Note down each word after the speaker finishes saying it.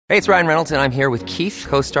Hey, it's Ryan Reynolds, and I'm here with Keith,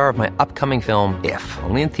 co-star of my upcoming film, If,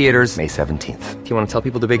 only in theaters May 17th. Do you want to tell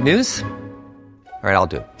people the big news? All right, I'll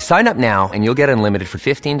do it. Sign up now and you'll get unlimited for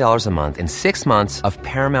 $15 a month and 6 months of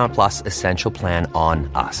Paramount Plus Essential Plan on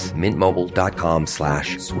us.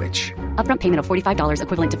 MintMobile.com/switch. Upfront payment of $45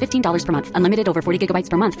 equivalent to $15 per month. Unlimited over 40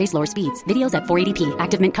 gigabytes per month. Face lower speeds. Videos at 480p.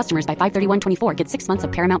 Active Mint customers by 531.24 get 6 months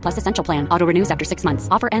of Paramount Plus Essential Plan. Auto renews after 6 months.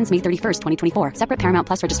 Offer ends May 31st, 2024. Separate Paramount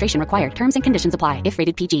Plus registration required. Terms and conditions apply if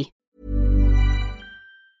rated PG.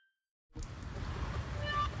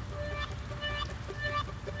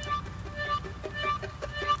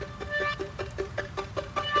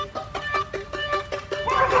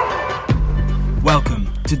 Welcome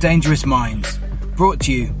to Dangerous Minds, brought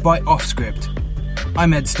to you by Offscript.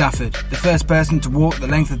 I'm Ed Stafford, the first person to walk the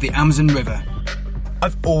length of the Amazon River.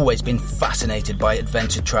 I've always been fascinated by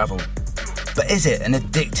adventure travel. But is it an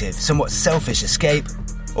addictive, somewhat selfish escape,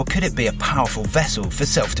 or could it be a powerful vessel for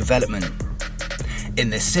self-development? In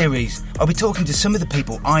this series, I'll be talking to some of the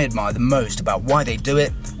people I admire the most about why they do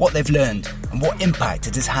it, what they've learned, and what impact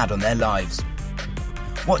it has had on their lives.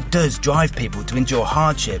 What does drive people to endure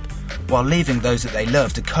hardship while leaving those that they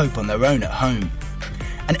love to cope on their own at home?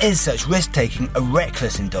 And is such risk-taking a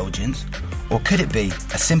reckless indulgence, or could it be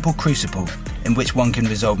a simple crucible in which one can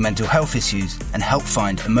resolve mental health issues and help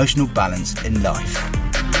find emotional balance in life?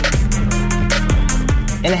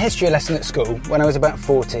 In a history lesson at school, when I was about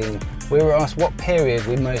 14, we were asked what period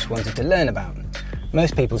we most wanted to learn about.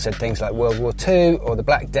 Most people said things like World War II or the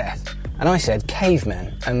Black Death. And I said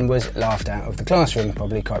cavemen and was laughed out of the classroom,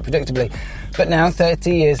 probably quite predictably. But now,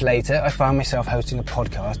 30 years later, I find myself hosting a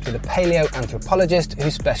podcast with a paleoanthropologist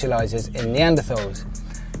who specialises in Neanderthals.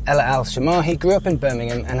 Ella Al-Shamahi grew up in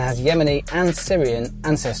Birmingham and has Yemeni and Syrian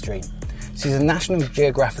ancestry. She's a National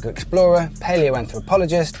Geographic explorer,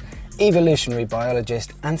 paleoanthropologist, evolutionary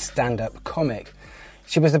biologist and stand-up comic.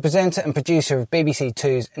 She was the presenter and producer of BBC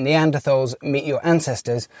Two's Neanderthals Meet Your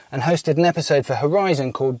Ancestors and hosted an episode for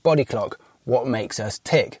Horizon called Body Clock, What Makes Us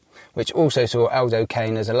Tick, which also saw Aldo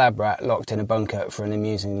Kane as a lab rat locked in a bunker for an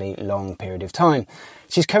amusingly long period of time.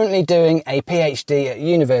 She's currently doing a PhD at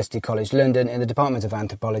University College London in the Department of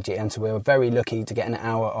Anthropology, and so we're very lucky to get an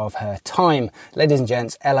hour of her time. Ladies and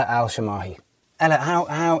gents, Ella Al-Shamahi. Ella,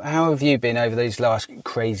 how have you been over these last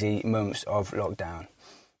crazy months of lockdown?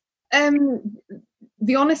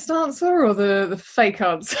 The honest answer or the fake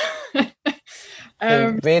answer?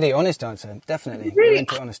 The really honest answer, definitely. Really? We're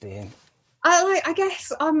into honesty here. I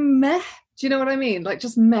guess I'm meh. Do you know what I mean? Like,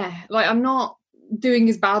 just meh. Like, I'm not doing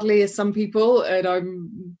as badly as some people, and I've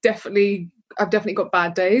definitely got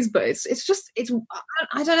bad days, but it's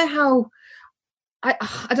I don't know how.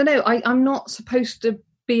 I don't know. I'm not supposed to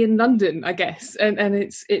be in London, I guess, and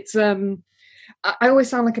it's I always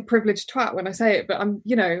sound like a privileged twat when I say it, but I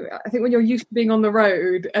think when you're used to being on the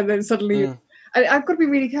road and then suddenly, I've got to be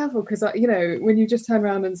really careful because, when you just turn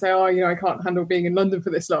around and say, I can't handle being in London for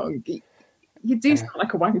this long, you do sound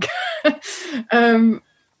like a wanker.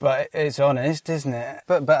 But it's honest, isn't it?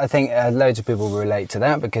 But I think loads of people relate to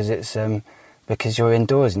that because it's because you're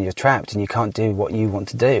indoors and you're trapped and you can't do what you want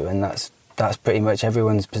to do, and that's pretty much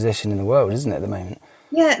everyone's position in the world, isn't it, at the moment?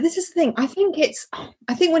 Yeah, this is the thing. I think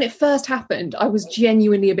when it first happened, I was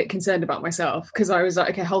genuinely a bit concerned about myself because I was like,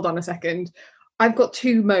 okay, hold on a second. I've got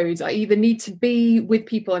two modes. I either need to be with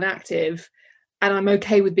people and active, and I'm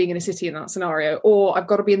okay with being in a city in that scenario, or I've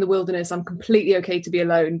got to be in the wilderness. I'm completely okay to be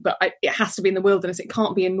alone, but it has to be in the wilderness. It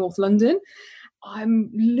can't be in North London.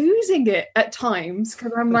 I'm losing it at times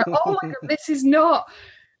because I'm like, oh my God, this is not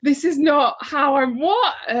how I'm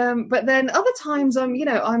what. But then other times I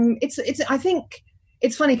think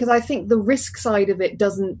it's funny because I think the risk side of it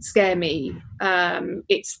doesn't scare me.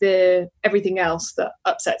 It's the everything else that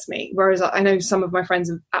upsets me. Whereas I know some of my friends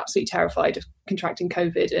are absolutely terrified of contracting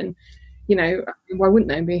COVID, and why wouldn't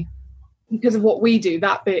they be? Because of what we do,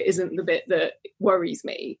 that bit isn't the bit that worries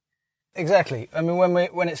me. Exactly. I mean,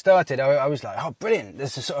 when it started, I was like, oh, brilliant.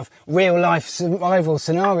 There's a sort of real-life survival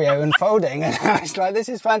scenario unfolding. And I was like, this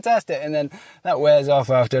is fantastic. And then that wears off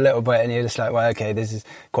after a little bit, and you're just like, well, okay, this is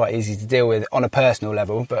quite easy to deal with on a personal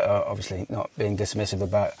level, but obviously not being dismissive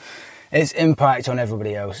about its impact on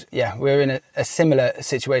everybody else. Yeah, we're in a similar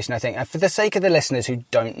situation, I think. And for the sake of the listeners who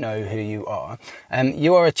don't know who you are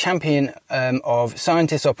a champion of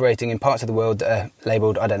scientists operating in parts of the world that are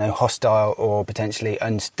labelled, I don't know, hostile or potentially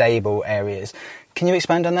unstable areas. Can you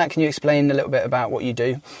expand on that? Can you explain a little bit about what you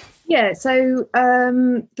do? Yeah, so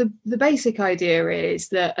the basic idea is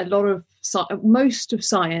that most of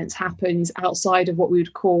science happens outside of what we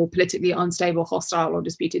would call politically unstable, hostile or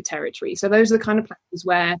disputed territory. So those are the kind of places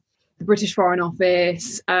where the British Foreign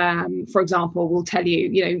Office, for example, will tell you,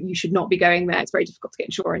 you should not be going there. It's very difficult to get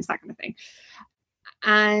insurance, that kind of thing.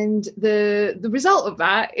 And the result of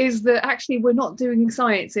that is that actually we're not doing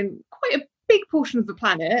science in quite a big portion of the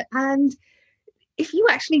planet. And if you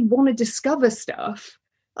actually want to discover stuff,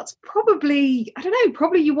 that's probably, I don't know,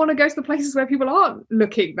 probably you want to go to the places where people aren't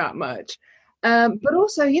looking that much. But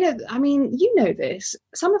also, this,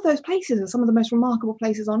 some of those places are some of the most remarkable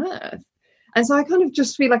places on Earth. And so I kind of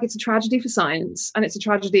just feel like it's a tragedy for science, and it's a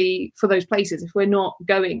tragedy for those places if we're not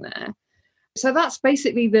going there. So that's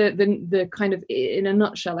basically the kind of, in a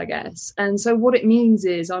nutshell, I guess. And so what it means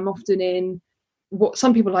is I'm often in what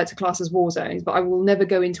some people like to class as war zones, but I will never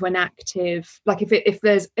go into an active, like if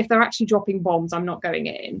they're actually dropping bombs, I'm not going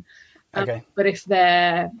in. Okay. But if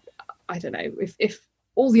they're, I don't know, if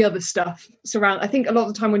all the other stuff surround, I think a lot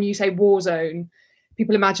of the time when you say war zone,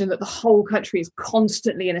 people imagine that the whole country is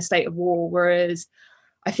constantly in a state of war, whereas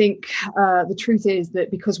I think the truth is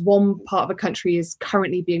that because one part of a country is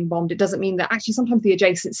currently being bombed, it doesn't mean that actually sometimes the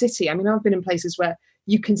adjacent city, I mean, I've been in places where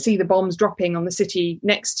you can see the bombs dropping on the city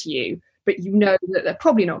next to you, but you know that they're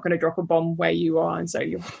probably not going to drop a bomb where you are. And so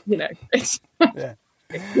it's... Yeah.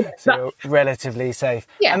 So you're relatively safe.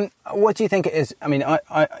 Yeah. What do you think it is? I mean,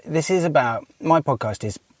 this is about, my podcast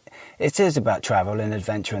is about travel and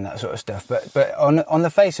adventure and that sort of stuff. But on the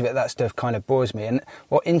face of it, that stuff kind of bores me. And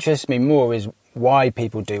what interests me more is why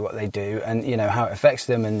people do what they do, and how it affects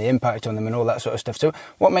them and the impact on them and all that sort of stuff. So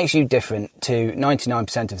what makes you different to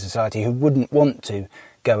 99% of society who wouldn't want to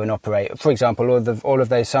go and operate? For example, all of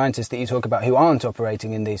those scientists that you talk about who aren't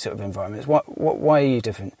operating in these sort of environments. Why are you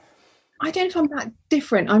different? I don't know if I'm that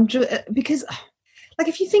different. I'm just because, like,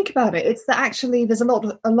 if you think about it, it's that actually there's a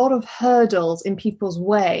lot of hurdles in people's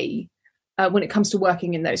way when it comes to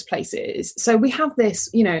working in those places. So we have this,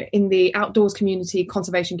 in the outdoors community,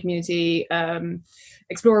 conservation community,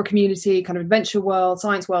 explorer community, kind of adventure world,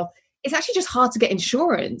 science world. It's actually just hard to get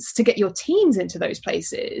insurance to get your teams into those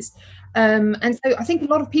places. And so I think a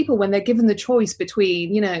lot of people, when they're given the choice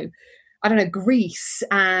between, I don't know, Greece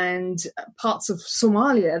and parts of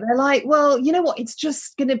Somalia, they're like, well, you know what? It's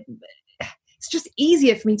just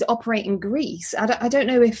easier for me to operate in Greece. I don't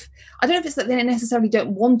know if it's that they necessarily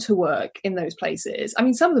don't want to work in those places. I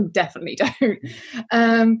mean, some of them definitely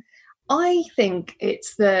don't. I think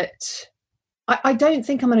it's that I don't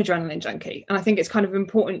think I'm an adrenaline junkie. And I think it's kind of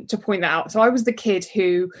important to point that out. So I was the kid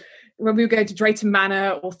who, when we were going to Drayton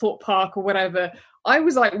Manor or Thorpe Park or whatever, I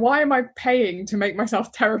was like, why am I paying to make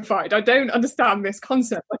myself terrified? I don't understand this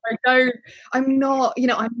concept. Like, I'm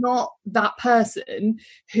not that person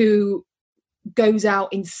who goes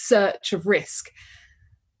out in search of risk.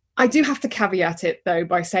 I do have to caveat it, though,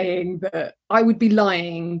 by saying that I would be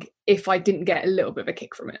lying if I didn't get a little bit of a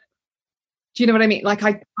kick from it. Do you know what I mean? Like,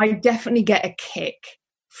 I definitely get a kick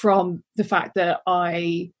from the fact that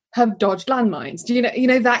I have dodged landmines. Do you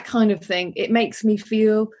know that kind of thing? It makes me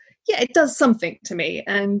feel, yeah, it does something to me,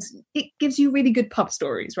 and it gives you really good pub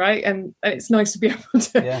stories, right? And it's nice to be able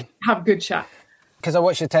to have a good chat. Because I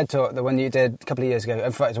watched your TED Talk, the one you did a couple of years ago.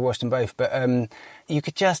 In fact, I watched them both. But you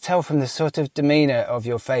could just tell from the sort of demeanour of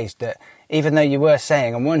your face that even though you were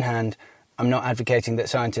saying, on one hand, I'm not advocating that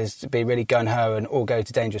scientists be really gung-ho and all go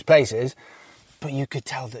to dangerous places, but you could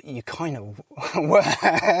tell that you kind of were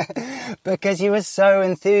because you were so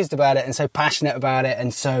enthused about it and so passionate about it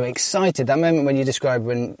and so excited. That moment when you described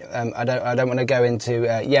when I don't want to go into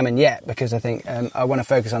Yemen yet, because I think I want to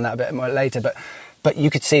focus on that a bit more later. But you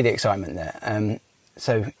could see the excitement there.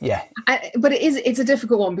 So yeah, but it's a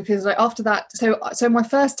difficult one because like after that, so my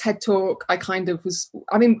first TED Talk, I kind of was,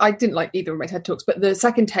 I mean, I didn't like either of my TED Talks, but the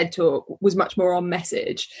second TED Talk was much more on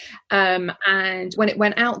message. And when it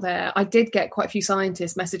went out there, I did get quite a few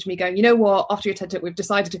scientists message me going, you know what, after your TED Talk, we've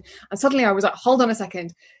decided to, and suddenly I was like, hold on a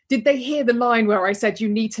second. Did they hear the line where I said, you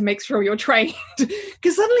need to make sure you're trained?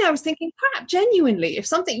 Because suddenly I was thinking, crap, genuinely, if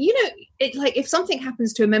something, if something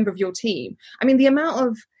happens to a member of your team, I mean, the amount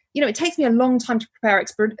of, it takes me a long time to prepare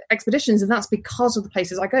expeditions, and that's because of the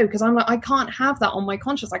places I go, because I'm like, I can't have that on my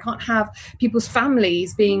conscience. I can't have people's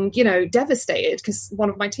families being, devastated because one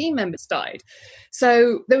of my team members died.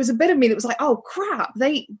 So there was a bit of me that was like, oh crap,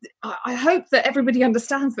 I hope that everybody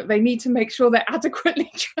understands that they need to make sure they're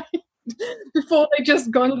adequately trained before they just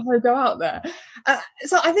go out there.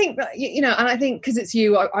 So I think, and I think because it's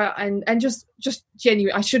you, and just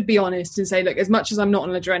genuine, I should be honest and say, look, as much as I'm not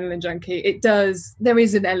an adrenaline junkie, there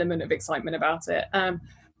is an element of excitement about it.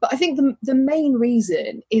 But I think the main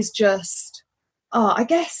reason is just, I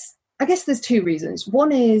guess there's two reasons.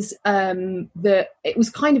 One is that it was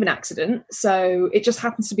kind of an accident. So it just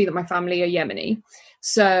happens to be that my family are Yemeni.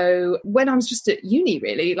 So when I was just at uni,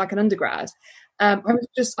 really, like an undergrad,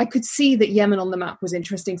 I could see that Yemen on the map was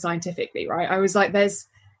interesting scientifically, right? I was like, there's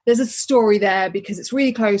a story there because it's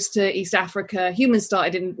really close to East Africa. Humans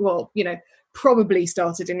probably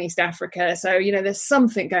started in East Africa. So, there's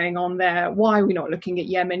something going on there. Why are we not looking at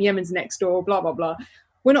Yemen? Yemen's next door, blah, blah, blah.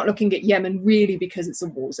 We're not looking at Yemen really because it's a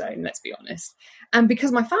war zone, let's be honest. And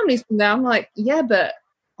because my family's from there, I'm like, yeah, but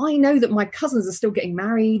I know that my cousins are still getting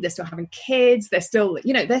married. They're still having kids. They're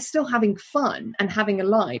still having fun and having a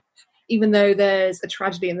life, even though there's a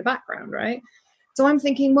tragedy in the background, right? So I'm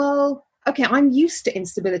thinking, well, okay, I'm used to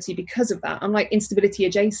instability because of that. I'm like instability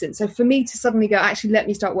adjacent. So for me to suddenly go, actually, let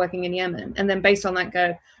me start working in Yemen. And then based on that go,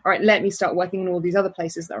 all right, let me start working in all these other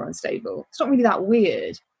places that are unstable. It's not really that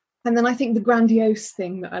weird. And then I think the grandiose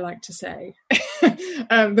thing that I like to say,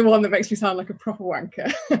 the one that makes me sound like a proper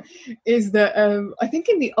wanker, is that I think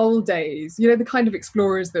in the old days, the kind of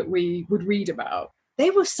explorers that we would read about,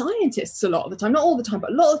 they were scientists a lot of the time, not all the time,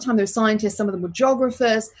 but a lot of the time they were scientists. Some of them were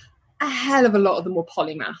geographers. A hell of a lot of them were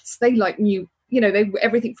polymaths. They knew, they were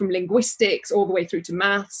everything from linguistics all the way through to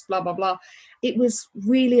maths, blah, blah, blah. It was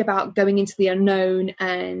really about going into the unknown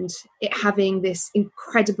and it having this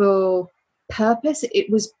incredible purpose.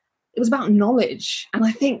 It was about knowledge. And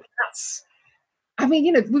I think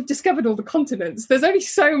we've discovered all the continents. There's only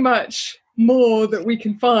so much more that we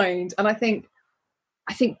can find. And I think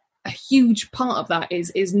a huge part of that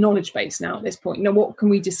is knowledge based now at this point. What can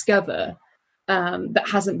we discover that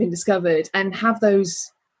hasn't been discovered, and have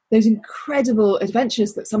those incredible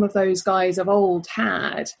adventures that some of those guys of old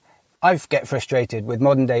had. I get frustrated with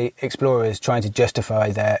modern day explorers trying to justify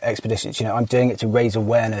their expeditions. I'm doing it to raise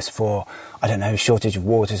awareness for, I don't know, shortage of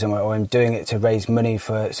water somewhere, or I'm doing it to raise money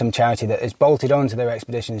for some charity that is bolted onto their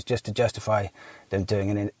expeditions just to justify them doing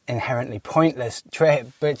an inherently pointless trip,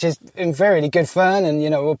 which is very good fun and,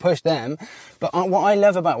 will push them. But what I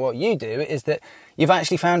love about what you do is that you've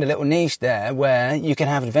actually found a little niche there where you can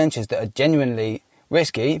have adventures that are genuinely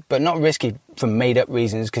risky, but not risky for made-up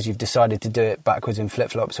reasons because you've decided to do it backwards in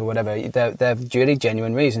flip-flops or whatever. They're really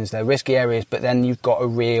genuine reasons. They're risky areas, but then you've got a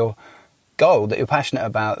real goal that you're passionate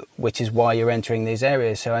about, which is why you're entering these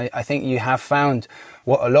areas. So I think you have found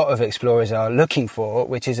what a lot of explorers are looking for,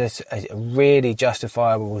 which is a really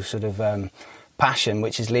justifiable sort of passion,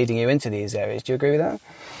 which is leading you into these areas. Do you agree with that?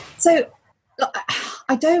 So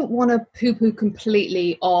I don't want to poo-poo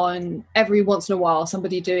completely on every once in a while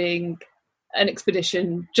somebody doing an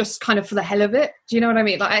expedition just kind of for the hell of it. Do you know what I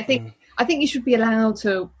mean? Like, I think you should be allowed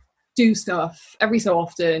to do stuff every so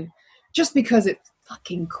often just because it's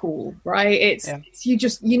fucking cool, right?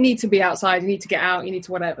 You need to be outside, you need to get out, you need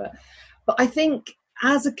to whatever. But I think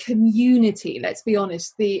as a community, let's be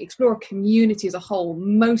honest, the explorer community as a whole,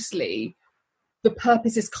 mostly the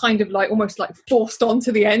purpose is kind of like almost like forced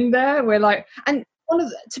onto the end there. We're like, and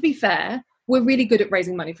to be fair, we're really good at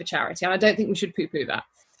raising money for charity, and I don't think we should poo-poo that.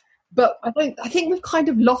 But I think we've kind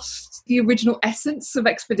of lost the original essence of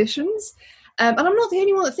expeditions. And I'm not the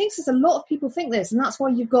only one that thinks this. A lot of people think this. And that's why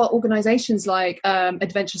you've got organizations like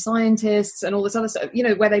Adventure Scientists and all this other stuff,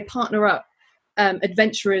 where they partner up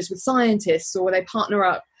adventurers with scientists, or they partner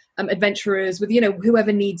up adventurers with,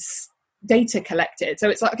 whoever needs data collected. So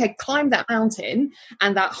it's like, okay, climb that mountain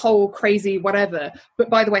and that whole crazy whatever. But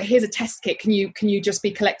by the way, here's a test kit. Can you just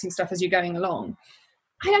be collecting stuff as you're going along?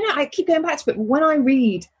 I don't know. I keep going back to it. But when I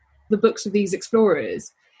read the books of these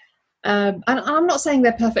explorers, and I'm not saying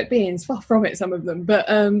they're perfect beings, far from it, some of them, but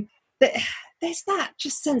there's that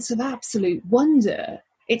just sense of absolute wonder.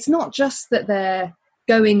 It's not just that they're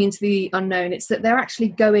going into the unknown, it's that they're actually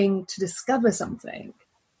going to discover something.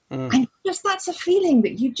 And just that's a feeling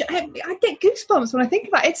that I get goosebumps when I think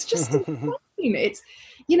about it. It's just it's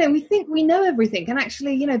we think we know everything, and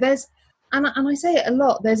actually there's and I say it a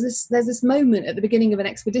lot, there's this moment at the beginning of an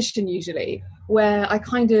expedition usually where I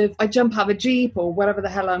jump out of a jeep or whatever the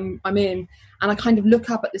hell I'm in, and I kind of look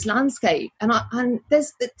up at this landscape, and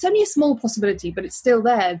it's only a small possibility, but it's still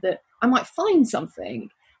there, that I might find something,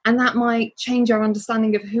 and that might change our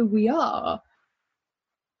understanding of who we are.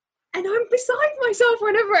 And I'm beside myself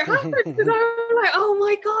whenever it happens, because I'm like, oh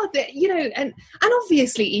my God, and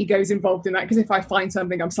obviously ego's involved in that, because if I find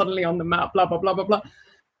something, I'm suddenly on the map, blah, blah, blah, blah, blah.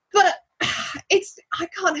 But I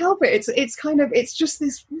can't help it. It's just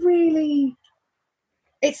this really,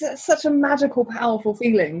 it's such a magical, powerful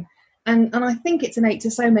feeling. And I think it's innate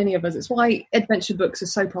to so many of us. It's why adventure books are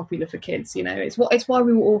so popular for kids, It's why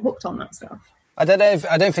we were all hooked on that stuff. I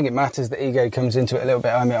don't think it matters that ego comes into it a little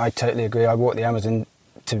bit. I mean, I totally agree. I walked the Amazon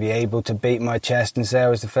to be able to beat my chest and say I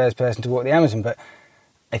was the first person to walk the Amazon. But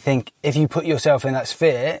I think if you put yourself in that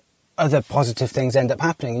sphere, other positive things end up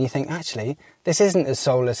happening, and you think, actually, this isn't as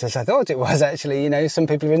soulless as I thought it was. Actually, some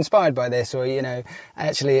people are inspired by this, or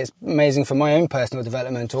actually it's amazing for my own personal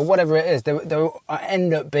development, or whatever it is. There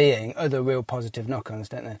end up being other real positive knock-ons,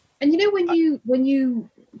 don't there? And when you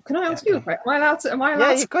can I ask you a question? Am I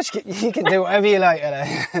allowed yeah, of course you can do whatever you like.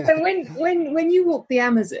 So when you walk the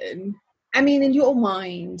Amazon, I mean, in your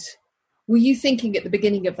mind, were you thinking at the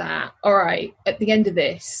beginning of that, all right, at the end of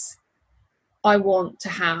this, I want to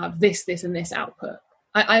have this, and this output?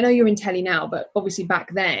 I know you're in telly now, but obviously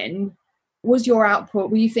back then, was your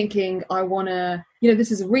output, were you thinking, I want to,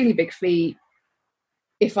 this is a really big feat.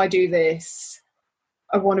 If I do this,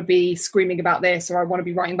 I want to be screaming about this, or I want to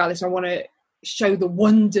be writing about this, or I want to show the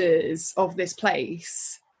wonders of this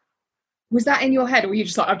place. Was that in your head, or were you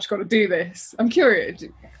just like, I've just got to do this? I'm curious.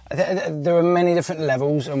 There are many different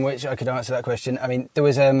levels on which I could answer that question. I mean, there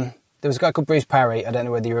was a guy called Bruce Parry, I don't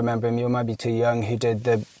know whether you remember him, you might be too young, who did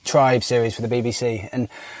the Tribe series for the BBC.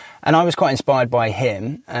 And I was quite inspired by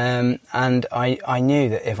him. And I knew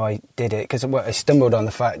that if I did it, because I stumbled on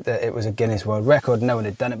the fact that it was a Guinness World Record, no one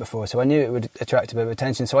had done it before, so I knew it would attract a bit of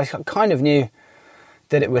attention. So I kind of knew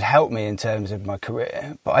that it would help me in terms of my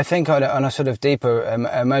career. But I think on a sort of deeper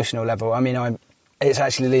emotional level, I mean, it's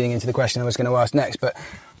actually leading into the question I was going to ask next, but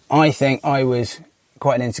I think I was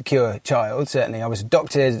quite an insecure child. Certainly I was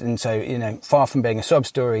adopted, and so, far from being a sob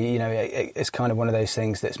story, it's kind of one of those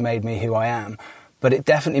things that's made me who I am. But it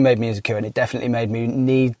definitely made me insecure, and it definitely made me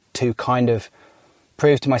need to kind of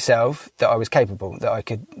prove to myself that I was capable, that I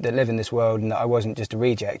could live in this world, and that I wasn't just a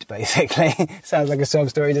reject, basically. Sounds like a sob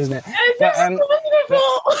story, doesn't it?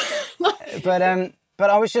 But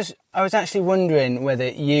I was actually wondering whether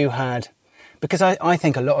you had, because I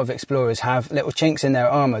think a lot of explorers have little chinks in their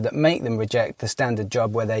armour that make them reject the standard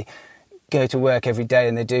job where they go to work every day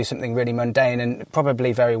and they do something really mundane and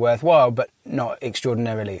probably very worthwhile, but not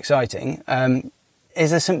extraordinarily exciting.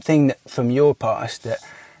 Is there something that, from your past that,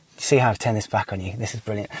 see how I've turned this back on you, this is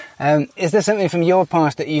brilliant. Is there something from your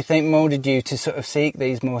past that you think moulded you to sort of seek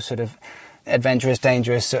these more sort of adventurous,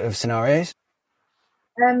 dangerous sort of scenarios?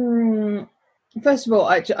 First of all,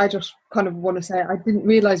 I just kind of want to say I didn't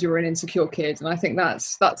realise you were an insecure kid, and I think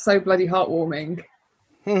that's so bloody heartwarming.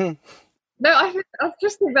 No, I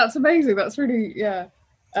just think that's amazing. That's really, yeah.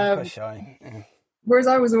 Quite shy. Yeah. Whereas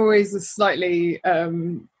I was always a slightly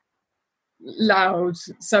loud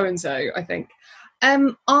so-and-so, I think.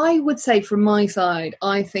 I would say from my side,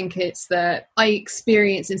 I think it's that I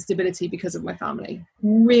experience instability because of my family.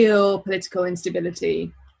 Real political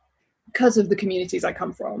instability because of the communities I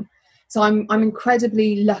come from. So I'm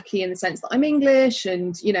incredibly lucky in the sense that I'm English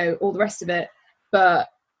and, all the rest of it. But,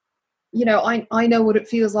 I know what it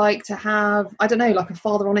feels like to have, I don't know, like a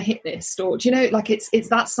father on a hit list, or,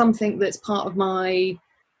 that's something that's part of my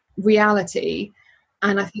reality.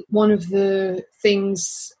 And I think one of the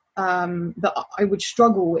things that I would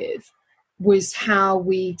struggle with was how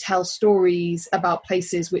we tell stories about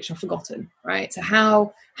places which are forgotten, right? So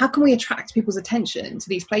how can we attract people's attention to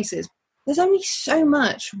these places? There's only so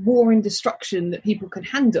much war and destruction that people can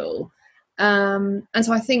handle. And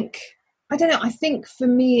so I think for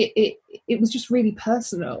me, it was just really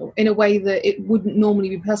personal in a way that it wouldn't normally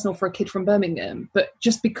be personal for a kid from Birmingham. But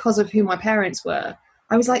just because of who my parents were,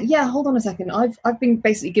 I was like, yeah, hold on a second. I've been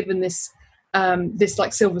basically given this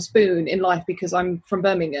like silver spoon in life because I'm from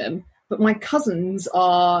Birmingham. But my cousins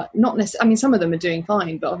are not necessarily, I mean, some of them are doing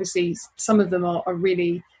fine, but obviously some of them are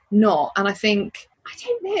really not. And I think, I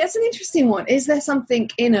don't know, it's an interesting one. Is there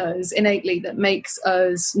something in us innately that makes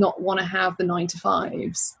us not want to have the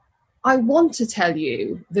 9-to-5s? I want to tell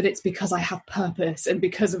you that it's because I have purpose and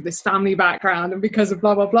because of this family background and because of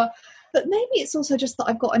blah, blah, blah. But maybe it's also just that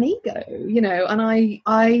I've got an ego, and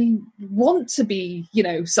I want to be,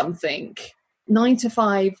 something.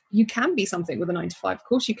 9-to-5, you can be something with a 9-to-5, of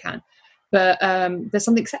course you can. But there's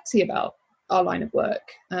something sexy about our line of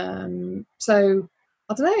work. So,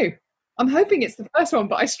 I don't know. I'm hoping it's the first one,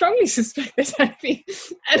 but I strongly suspect there's any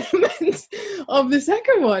elements of the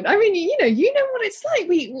second one. I mean, you know what it's like.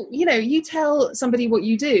 You tell somebody what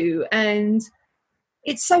you do, and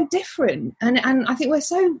it's so different. And I think we're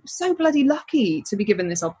so bloody lucky to be given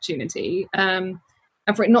this opportunity, and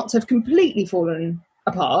for it not to have completely fallen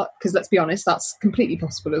apart. Because let's be honest, that's completely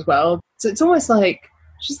possible as well. So it's almost like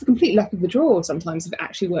just the complete luck of the draw. Sometimes if it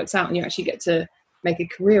actually works out and you actually get to make a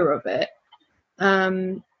career of it.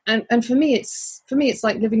 And for me, it's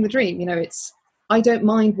like living the dream. I don't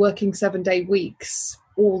mind working 7-day weeks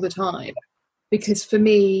all the time, because for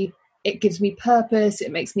me, it gives me purpose.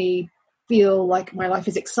 It makes me feel like my life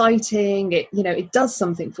is exciting. It does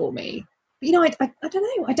something for me. you know, I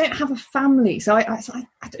don't know. I don't have a family, so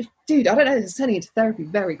dude, I don't know. It's turning into therapy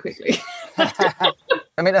very quickly.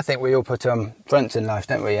 I mean, I think we all put on fronts in life,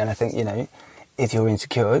 don't we? And I think, you know, if you're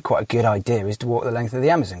insecure, quite a good idea is to walk the length of the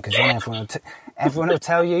Amazon, because then everyone will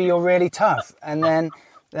tell you you're really tough, and then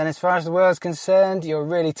as far as the world's concerned, you're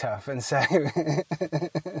really tough, and so.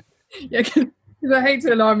 Yeah, because I hate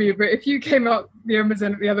to alarm you, but if you came up the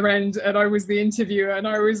Amazon at the other end and I was the interviewer and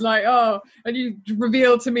I was like, oh, and you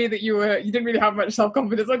revealed to me that you didn't really have much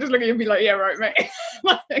self-confidence, I'd just look at you and be like, yeah, right, mate.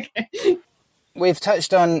 Okay. We've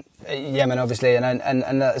touched on Yemen, obviously,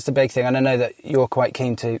 and that's the big thing. And I know that you're quite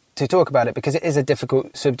keen to talk about it because it is a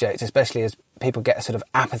difficult subject, especially as people get a sort of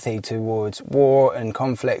apathy towards war and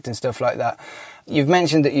conflict and stuff like that. You've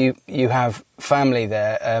mentioned that you have family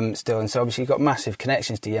there still, and so obviously you've got massive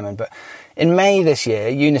connections to Yemen. But in May this year,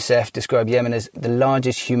 UNICEF described Yemen as the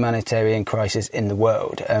largest humanitarian crisis in the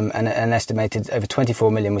world, and an estimated over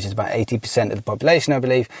 24 million, which is about 80% of the population, I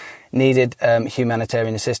believe, needed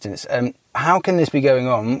humanitarian assistance. How can this be going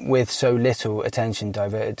on with so little attention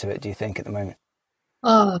diverted to it, do you think, at the moment?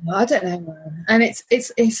 Oh, I don't know, and it's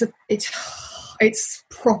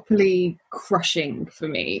properly crushing for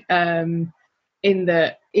me. In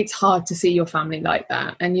that it's hard to see your family like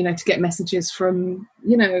that, and you know, to get messages from,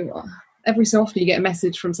 you know, every so often you get a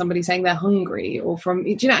message from somebody saying they're hungry, or from,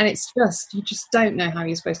 you know, and it's just, you just don't know how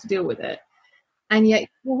you're supposed to deal with it. And yet,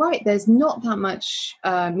 you're right, there's not that much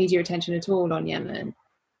media attention at all on Yemen.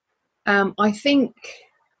 I think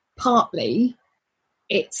partly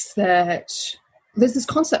it's that there's this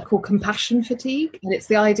concept called compassion fatigue, and it's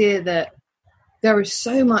the idea that there is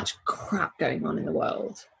so much crap going on in the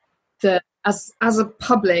world that as a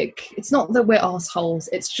public, it's not that we're arseholes,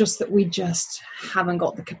 it's just that we just haven't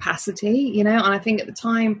got the capacity, you know. And I think at the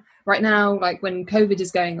time, right now, like when COVID is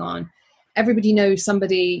going on, everybody knows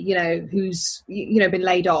somebody, you know, who's, you know, been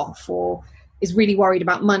laid off or is really worried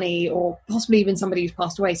about money, or possibly even somebody who's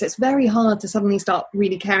passed away. So it's very hard to suddenly start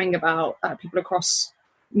really caring about people across,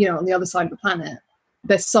 you know, on the other side of the planet.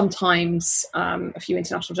 There's sometimes a few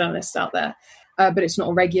international journalists out there, but it's not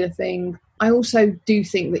a regular thing. I also do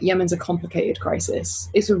think that Yemen's a complicated crisis.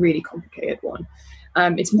 It's a really complicated one.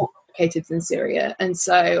 It's more complicated than Syria. And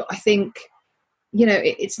so I think, you know,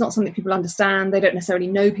 it's not something people understand. They don't necessarily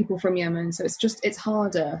know people from Yemen. So it's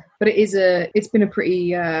harder. But it's been a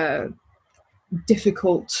pretty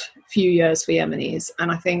difficult few years for Yemenis.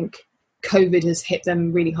 And I think COVID has hit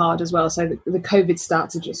them really hard as well. So the COVID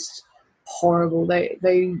stats are just horrible. I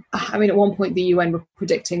mean, at one point the UN were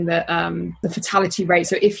predicting that the fatality rate,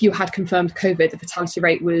 so if you had confirmed COVID, the fatality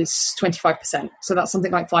rate was 25%. So that's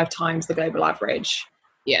something like 5 times the global average.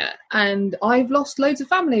 Yeah. And I've lost loads of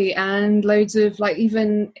family and loads of like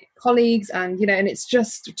even colleagues, and, you know, and it's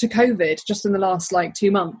just to COVID just in the last like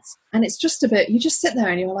 2 months. And it's just a bit, you just sit there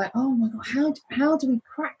and you're like, oh my God, how do we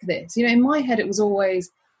crack this? You know, in my head, it was always,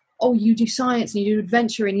 oh, you do science and you do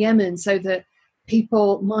adventure in Yemen so that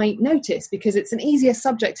people might notice, because it's an easier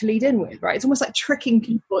subject to lead in with, right? It's almost like tricking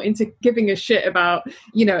people into giving a shit about,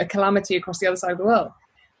 you know, a calamity across the other side of the world.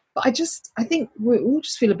 But I think we all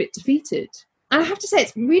just feel a bit defeated. And I have to say,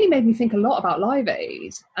 it's really made me think a lot about Live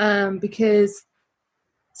Aid, because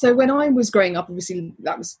so when I was growing up, obviously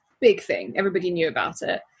that was a big thing. Everybody knew about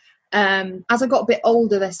it. As I got a bit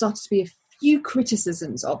older, there started to be a few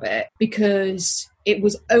criticisms of it because it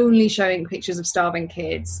was only showing pictures of starving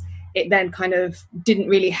kids. It then kind of didn't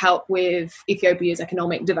really help with Ethiopia's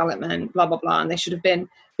economic development, blah, blah, blah. And they should have been a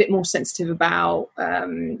bit more sensitive about,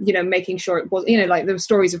 you know, making sure it was, you know, like there were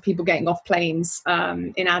stories of people getting off planes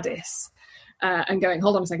in Addis and going,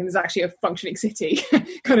 hold on a second, there's actually a functioning city.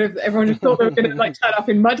 Kind of everyone just thought they were going to like turn up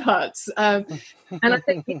in mud huts. And I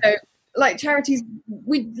think, you know, like charities,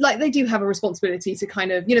 they do have a responsibility to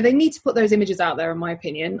kind of, you know, they need to put those images out there, in my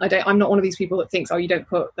opinion. I'm not one of these people that thinks, oh, you don't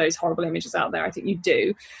put those horrible images out there. I think you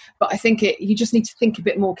do. But I think you just need to think a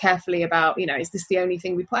bit more carefully about, you know, is this the only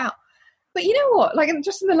thing we put out? But you know what, like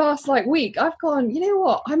just in the last like week, I've gone, you know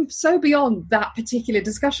what, I'm so beyond that particular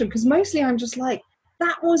discussion, because mostly I'm just like,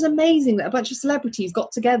 that was amazing that a bunch of celebrities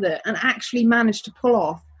got together and actually managed to pull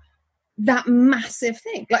off that massive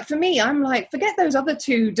thing. Like for me, I'm like, forget those other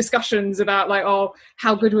 2 discussions about like, oh,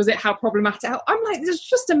 how good was it, how problematic. I'm like, it's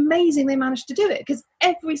just amazing they managed to do it, because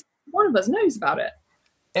every one of us knows about it.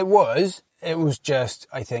 It was just,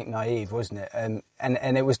 I think, naive, wasn't it? And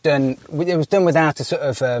it was done without a sort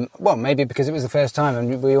of well, maybe because it was the first time,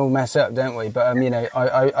 and we all mess up, don't we? But you know,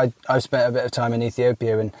 I've spent a bit of time in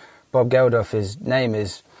Ethiopia, and Bob Geldof, his name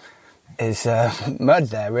is mud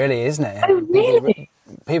there, really, isn't it? Oh, really?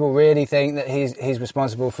 people really think that he's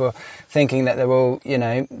responsible for thinking that they're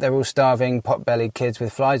all starving, pot-bellied kids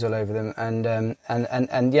with flies all over them.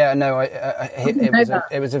 And yeah, no,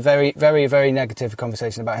 it was a very, very, very negative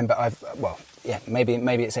conversation about him. But maybe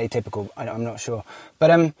it's atypical. I'm not sure. But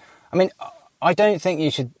I mean, I don't think you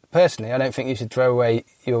should throw away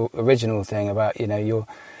your original thing about,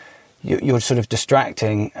 you're sort of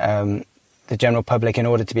distracting the general public in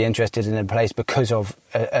order to be interested in a place because of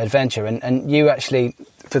adventure. And you actually,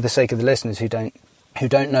 for the sake of the listeners who don't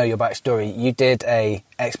know your backstory, you did a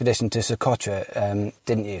expedition to Socotra,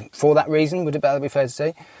 didn't you? For that reason, would it be fair to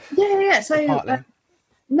say? Yeah. So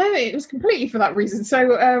no, it was completely for that reason.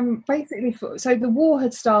 So basically, so the war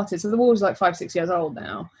had started. So the war was like 5-6 years old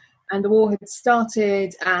now, and the war had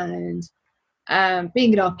started. And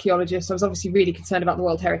being an archaeologist, I was obviously really concerned about the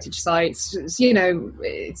World Heritage sites. It's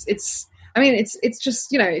just,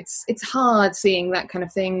 it's hard seeing that kind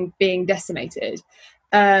of thing being decimated.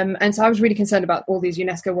 And so I was really concerned about all these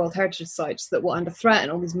UNESCO World Heritage sites that were under threat and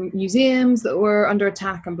all these museums that were under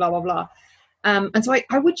attack and blah, blah, blah. And so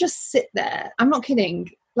I would just sit there. I'm not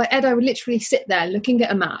kidding. Like Ed, I would literally sit there looking at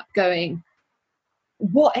a map going,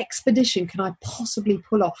 what expedition can I possibly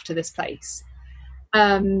pull off to this place?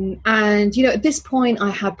 And, at this point I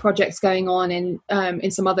had projects going on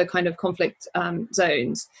in some other kind of conflict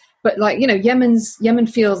zones. But Yemen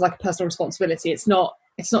feels like a personal responsibility. It's not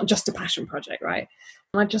just a passion project, right?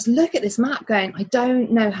 And I just look at this map going, I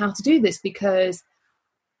don't know how to do this, because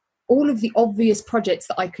all of the obvious projects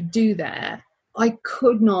that I could do there, I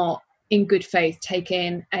could not, in good faith, take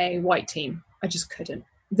in a white team. I just couldn't.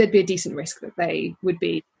 There'd be a decent risk that they would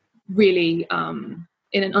be really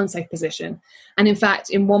in an unsafe position. And in fact,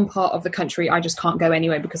 in one part of the country, I just can't go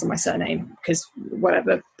anywhere because of my surname, because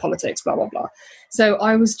whatever, politics, blah, blah, blah. So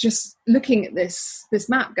I was just looking at this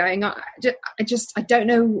map going, I don't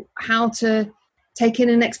know how to take in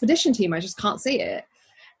an expedition team. I just can't see it.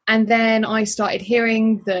 And then I started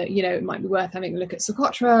hearing that, it might be worth having a look at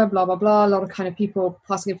Socotra, blah, blah, blah. A lot of kind of people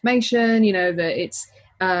passing information, that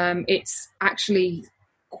it's actually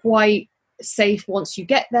quite safe once you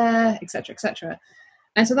get there, etc., etc.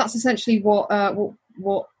 And so that's essentially what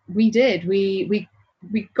we did. We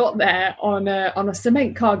got there on a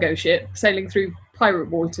cement cargo ship sailing through pirate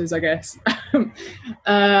waters, I guess.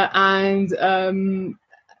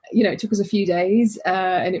 It took us a few days,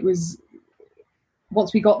 and it was,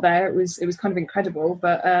 once we got there, it was kind of incredible.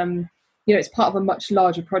 But it's part of a much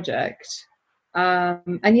larger project. We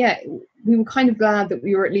were kind of glad that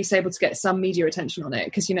we were at least able to get some media attention on it,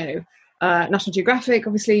 because National Geographic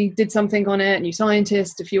obviously did something on it, New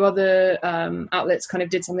Scientist, a few other outlets kind of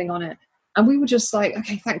did something on it. And we were just like,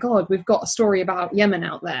 okay, thank God we've got a story about Yemen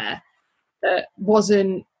out there that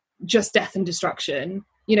wasn't just death and destruction.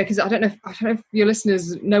 Because I don't know if your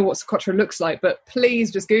listeners know what Socotra looks like, but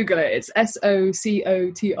please just Google it. It's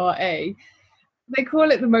Socotra. They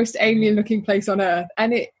call it the most alien-looking place on Earth,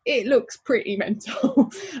 and it looks pretty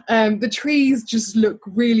mental. The trees just look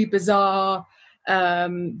really bizarre.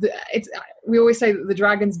 We always say that the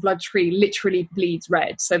dragon's blood tree literally bleeds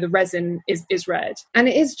red, so the resin is red, and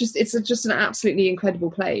it's just an absolutely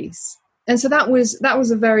incredible place. And so that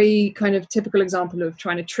was a very kind of typical example of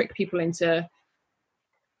trying to trick people into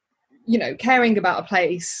caring about a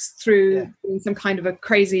place through some kind of a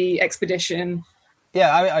crazy expedition.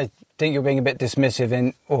 Yeah, I think you're being a bit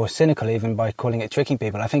dismissive or cynical even by calling it tricking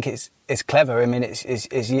people. I think it's clever. I mean,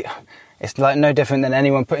 it's like no different than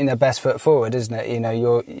anyone putting their best foot forward, isn't it?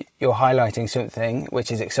 You're highlighting something which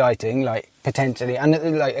is exciting, like potentially,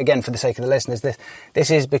 and like again, for the sake of the listeners, this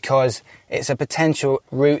is because it's a potential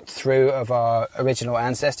route through of our original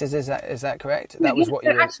ancestors. Is that correct? That was what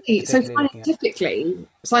you were actually. So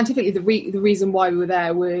scientifically, the reason why we were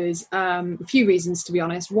there was a few reasons, to be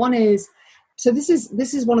honest. One is, so this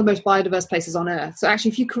is one of the most biodiverse places on Earth. So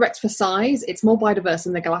actually, if you correct for size, it's more biodiverse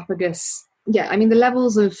than the Galapagos. Yeah, I mean, the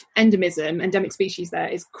levels of endemic species there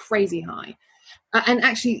is crazy high. And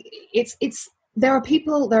actually, there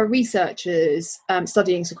are researchers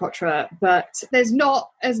studying Socotra, but there's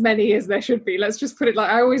not as many as there should be. Let's just put it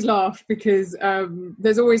like, I always laugh because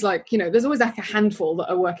there's always like a handful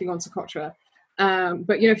that are working on Socotra.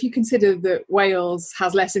 But if you consider that Wales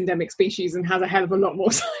has less endemic species and has a hell of a lot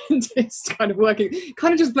more scientists kind of working, it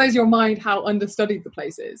kind of just blows your mind how understudied the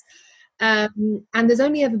place is. And there's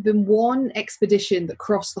only ever been one expedition that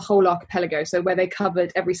crossed the whole archipelago, so where they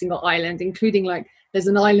covered every single island, including like there's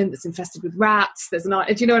an island that's infested with rats. Do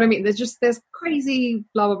you know what I mean? There's crazy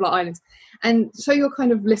blah blah blah islands, and so your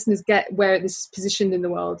kind of listeners get where this is positioned in the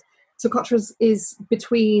world. Socotra is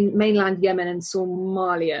between mainland Yemen and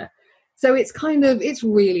Somalia. So it's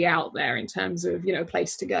really out there in terms of,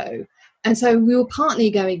 place to go. And so we were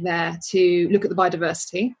partly going there to look at the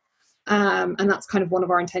biodiversity, and that's kind of one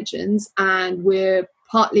of our intentions. And we're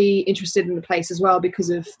partly interested in the place as well because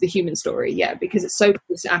of the human story, because it's so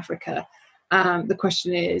close to Africa. The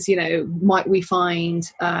question is, might we find,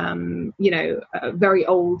 very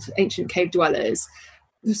old ancient cave dwellers?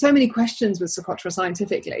 There's so many questions with Socotra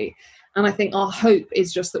scientifically. And I think our hope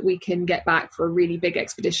is just that we can get back for a really big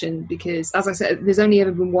expedition because, as I said, there's only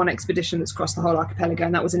ever been one expedition that's crossed the whole archipelago,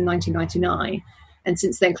 and that was in 1999. And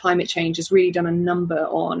since then, climate change has really done a number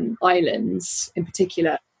on islands in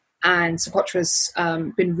particular. And Socotra's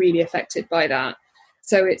been really affected by that.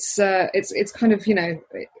 So it's kind of,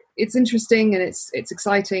 it's interesting and it's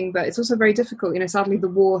exciting, but it's also very difficult. Sadly, the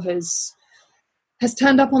war has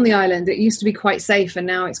turned up on the island. It used to be quite safe, and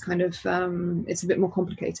now it's kind of it's a bit more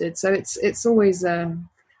complicated. So it's always I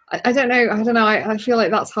don't know. I feel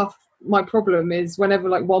like that's half my problem is whenever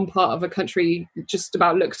like one part of a country just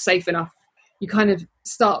about looks safe enough, you kind of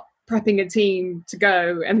start prepping a team to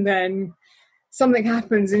go, and then something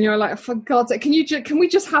happens, and you're like, oh, for God's sake, can we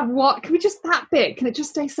just have what? Can we just that bit? Can it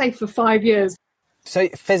just stay safe for 5 years? So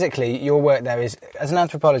physically, your work there is, as an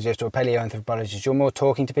anthropologist or a paleoanthropologist, you're more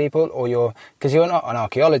talking to people, or because you're not an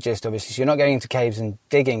archaeologist, obviously, so you're not going into caves and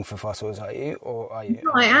digging for fossils, are you? Or are you?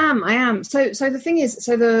 No, I am. So the thing is,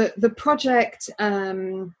 the project.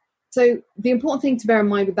 So the important thing to bear in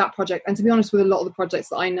mind with that project, and to be honest with a lot of the projects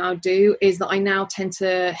that I now do, is that I now tend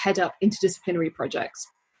to head up interdisciplinary projects.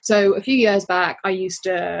 So a few years back, I used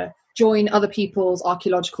to join other people's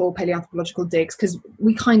archaeological, paleoanthropological digs, because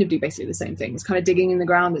we kind of do basically the same thing. It's kind of digging in the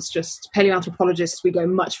ground. It's just paleoanthropologists, we go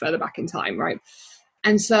much further back in time, right?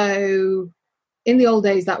 And so in the old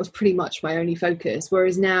days, that was pretty much my only focus.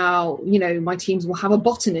 Whereas now, my teams will have a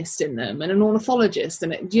botanist in them and an ornithologist,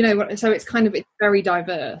 and so it's very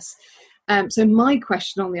diverse. So my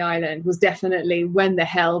question on the island was definitely, when the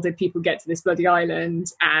hell did people get to this bloody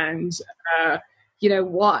island? And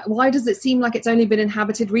why does it seem like it's only been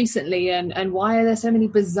inhabited recently, and why are there so many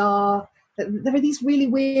bizarre, there are these really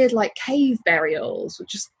weird like cave burials,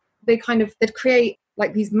 which is they'd create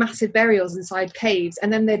like these massive burials inside caves,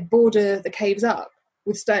 and then they'd border the caves up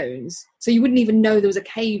with stones, so you wouldn't even know there was a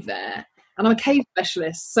cave there. And I'm a cave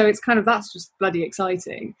specialist, so it's that's just bloody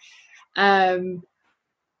exciting. Sorry,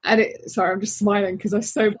 I'm just smiling because I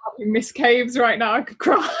so badly miss caves right now. I could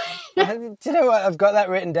cry. Do you know what? I've got that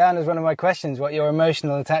written down as one of my questions, what your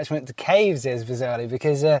emotional attachment to caves is, bizarrely,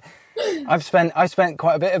 because I've spent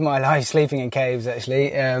quite a bit of my life sleeping in caves,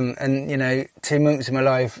 actually, and 2 months of my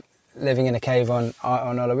life living in a cave on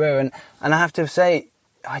Uluru, and I have to say,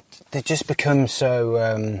 they just become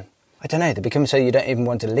so... I don't know, they become so you don't even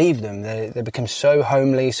want to leave them. They become so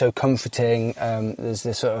homely, so comforting. There's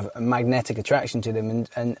this sort of magnetic attraction to them.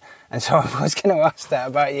 And so I was going to ask that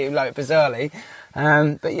about you, like, bizarrely.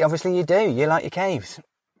 But obviously you do. You like your caves.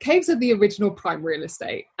 Caves are the original prime real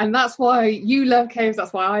estate. And that's why you love caves.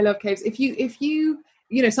 That's why I love caves. If you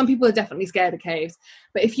some people are definitely scared of caves.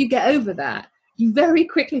 But if you get over that, you very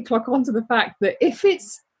quickly clock onto the fact that if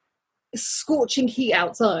it's scorching heat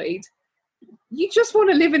outside, you just want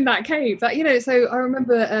to live in that cave. So I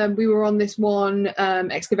remember we were on this one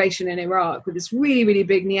excavation in Iraq with this really, really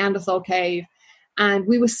big Neanderthal cave, and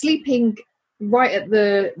we were sleeping right at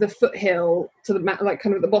the foothill to the kind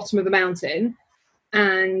of at the bottom of the mountain,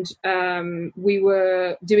 and we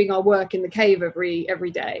were doing our work in the cave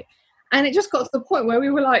every day. And it just got to the point where we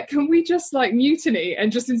were like, can we just like mutiny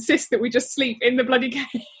and just insist that we just sleep in the bloody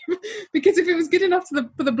cave? Because if it was good enough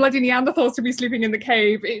for the bloody Neanderthals to be sleeping in the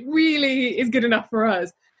cave, it really is good enough for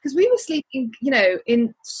us. Because we were sleeping,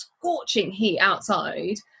 in scorching heat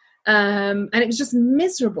outside, and it was just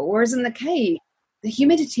miserable. Whereas in the cave, the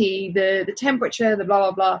humidity, the temperature, the blah,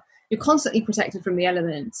 blah, blah, you're constantly protected from the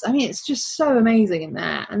elements. I mean, it's just so amazing in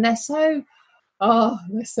there. And they're so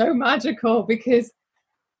magical because...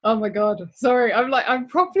 Oh my God! Sorry, I'm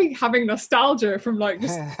probably having nostalgia from like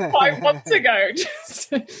just 5 months ago.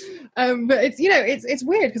 But it's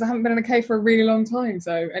weird because I haven't been in a cave for a really long time.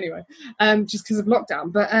 So anyway, just because of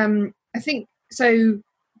lockdown. But I think so.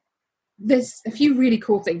 There's a few really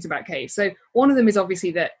cool things about caves. So one of them is obviously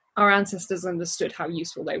that our ancestors understood how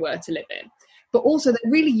useful they were to live in. But also they're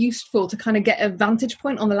really useful to kind of get a vantage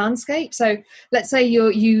point on the landscape. So let's say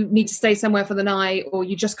you need to stay somewhere for the night, or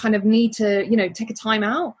you just kind of need to, take a time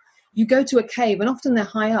out. You go to a cave, and often they're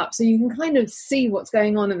high up, so you can kind of see what's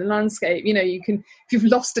going on in the landscape. You can, if you've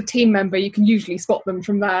lost a team member, you can usually spot them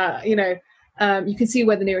from there. You can see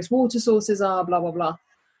where the nearest water sources are, blah, blah, blah.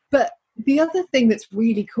 But the other thing that's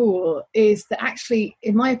really cool is that actually,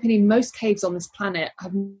 in my opinion, most caves on this planet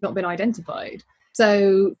have not been identified.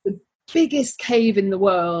 So biggest cave in the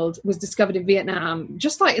world was discovered in Vietnam,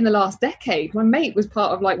 just like in the last decade. My mate was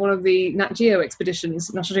part of like one of the Nat Geo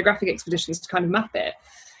expeditions, National Geographic expeditions, to kind of map it.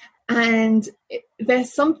 And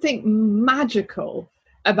there's something magical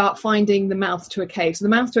about finding the mouth to a cave. So the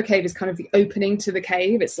mouth to a cave is kind of the opening to the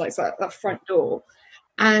cave. It's like that front door.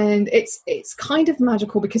 And it's kind of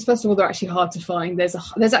magical because, first of all, they're actually hard to find. There's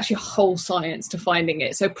actually a whole science to finding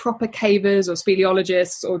it. So proper cavers or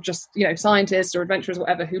speleologists or just, scientists or adventurers,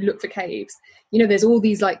 whatever, who look for caves, there's all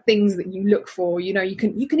these like things that you look for. You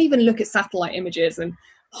can even look at satellite images, and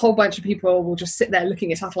a whole bunch of people will just sit there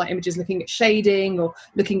looking at satellite images, looking at shading or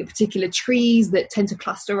looking at particular trees that tend to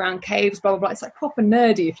cluster around caves, blah, blah, blah. It's like proper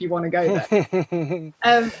nerdy if you want to go there.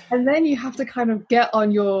 And then you have to kind of get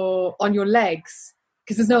on your legs,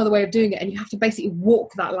 because there's no other way of doing it. And you have to basically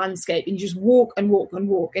walk that landscape, and you just walk and walk and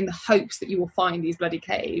walk in the hopes that you will find these bloody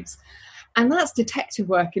caves. And that's detective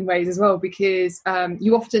work in ways as well, because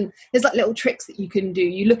there's like little tricks that you can do.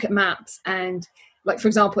 You look at maps and, like, for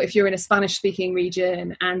example, if you're in a Spanish speaking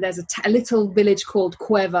region and there's a little village called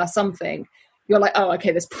Cueva something, you're like, oh,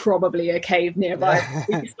 okay, there's probably a cave nearby.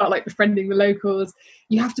 You start like befriending the locals.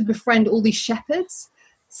 You have to befriend all these shepherds.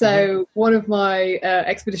 So one of my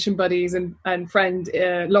expedition buddies and friend,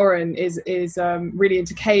 Lauren, is really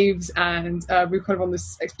into caves, and we were kind of on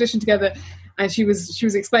this expedition together. And she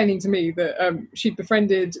was explaining to me that she'd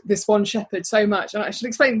befriended this one shepherd so much. And I should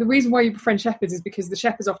explain, the reason why you befriend shepherds is because the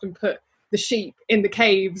shepherds often put the sheep in the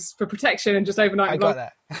caves for protection and just overnight. I got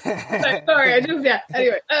that. Sorry, anyway,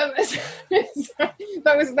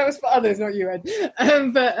 that was for others, not you, Ed.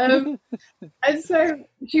 And so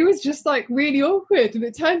she was just like really awkward, and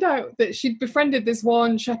it turned out that she'd befriended this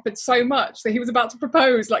one shepherd so much that he was about to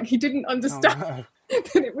propose. Like, he didn't understand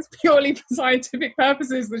that it was purely for scientific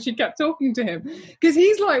purposes that she kept talking to him, because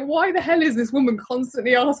he's like, why the hell is this woman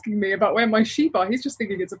constantly asking me about where my sheep are? He's just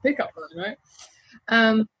thinking it's a pickup line,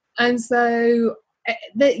 right? And so,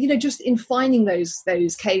 just in finding those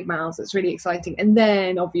cave mouths, it's really exciting. And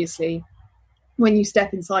then, obviously, when you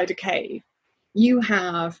step inside a cave, you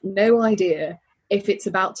have no idea if it's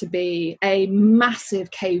about to be a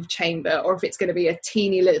massive cave chamber or if it's going to be a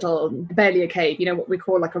teeny little, barely a cave, what we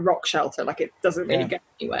call like a rock shelter, like it doesn't really go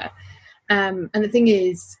anywhere. And the thing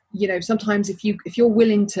is, sometimes if you're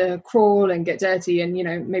willing to crawl and get dirty and,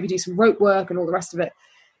 maybe do some rope work and all the rest of it,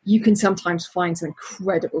 you can sometimes find some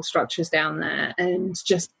incredible structures down there. And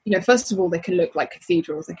just, first of all, they can look like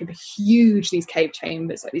cathedrals. They can be huge, these cave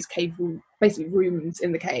chambers, like these cave, basically rooms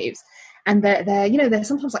in the caves. And they're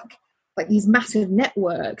sometimes like these massive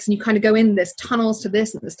networks, and you kind of go in, there's tunnels to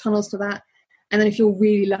this and there's tunnels to that. And then if you're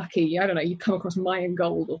really lucky, I don't know, you come across Mayan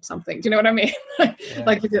gold or something. Do you know what I mean?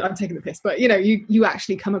 Like I'm taking the piss, but you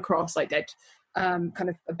actually come across like dead, kind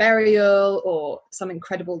of a burial or some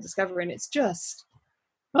incredible discovery. And it's just,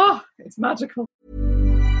 it's magical.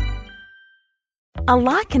 A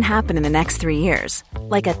lot can happen in the next 3 years.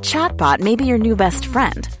 Like a chatbot may be your new best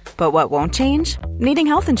friend. But what won't change? Needing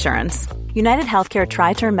health insurance. United Healthcare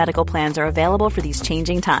Tri-Term Medical Plans are available for these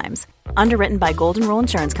changing times. Underwritten by Golden Rule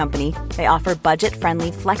Insurance Company, they offer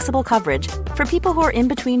budget-friendly, flexible coverage for people who are in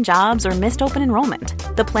between jobs or missed open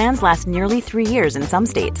enrollment. The plans last nearly 3 years in some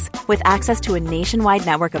states, with access to a nationwide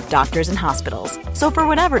network of doctors and hospitals. So for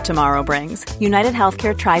whatever tomorrow brings, United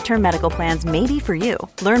Healthcare Tri-Term Medical Plans may be for you.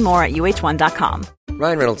 Learn more at uh1.com.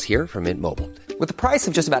 Ryan Reynolds here from Mint Mobile. With the price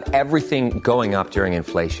of just about everything going up during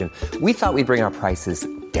inflation, we thought we'd bring our prices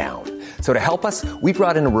down. So to help us, we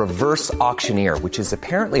brought in a reverse auctioneer, which is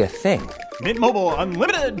apparently a thing. Mint Mobile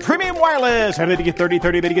Unlimited Premium Wireless. How to get 30,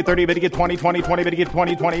 30, bit to get 30, bit to get 20, 20, 20, bit to get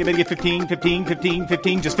 20, 20, bit to get 15, 15, 15,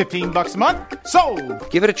 15, just $15 a month? Sold!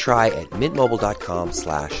 Give it a try at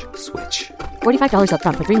mintmobile.com/switch. $45 up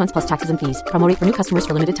front for 3 months plus taxes and fees. Promo rate for new customers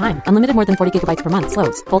for limited time. Unlimited more than 40 gigabytes per month.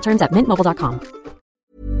 Slows full terms at mintmobile.com.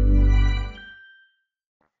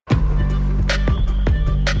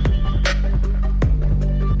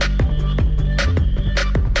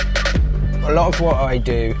 A lot of what I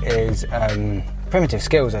do is primitive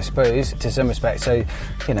skills, I suppose, to some respect. So,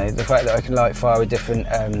 the fact that I can light fire with different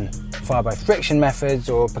fire by friction methods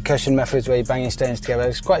or percussion methods where you're banging stones together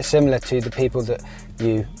is quite similar to the people that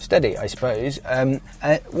you study, I suppose.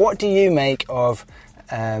 What do you make of,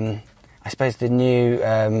 I suppose, the new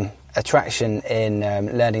attraction in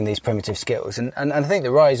learning these primitive skills? And I think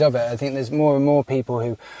the rise of it, I think there's more and more people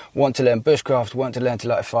who want to learn bushcraft, want to learn to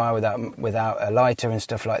light a fire without a lighter and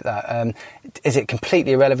stuff like that. Is it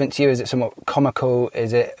completely irrelevant to you? Is it somewhat comical?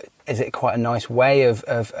 Is it quite a nice way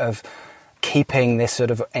of keeping this sort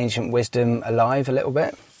of ancient wisdom alive a little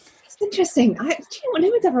bit? It's interesting. Do you know what?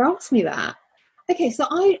 No one's ever asked me that. Okay, so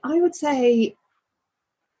I would say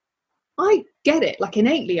I get it, like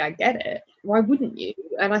innately I get it. Why wouldn't you?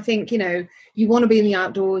 And I think, you know, you want to be in the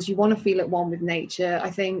outdoors, you want to feel at one with nature.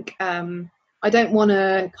 I think I don't want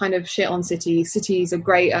to kind of shit on cities. Cities are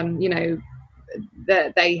great and, you know,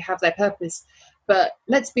 they have their purpose. But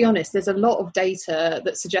let's be honest, there's a lot of data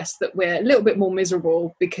that suggests that we're a little bit more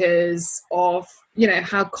miserable because of, you know,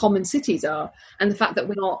 how common cities are and the fact that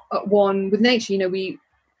we're not at one with nature. You know,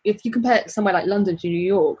 if you compare somewhere like London to New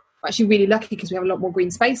York, we're actually really lucky because we have a lot more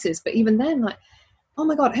green spaces. But even then, like, oh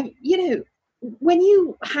my God, you know, when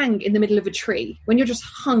you hang in the middle of a tree, when you're just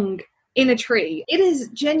hung in a tree, it is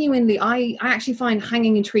genuinely, I actually find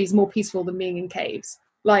hanging in trees more peaceful than being in caves.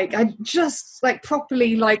 Like, I just like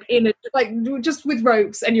properly like in a, like just with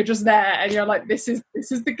ropes and you're just there and you're like, this is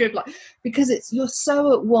the good life, because you're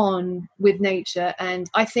so at one with nature. And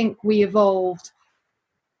I think we evolved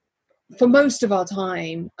for most of our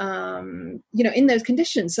time, you know, in those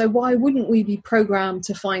conditions. So why wouldn't we be programmed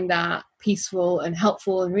to find that peaceful and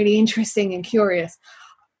helpful and really interesting and curious?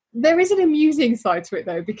 There is an amusing side to it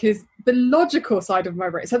though, because the logical side of my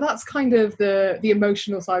brain, so that's kind of the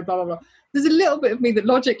emotional side, blah, blah, blah. There's a little bit of me that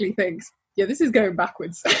logically thinks, yeah, this is going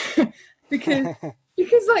backwards. because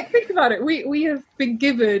like, think about it. We have been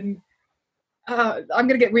given, I'm going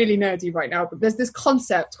to get really nerdy right now, but there's this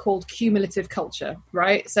concept called cumulative culture,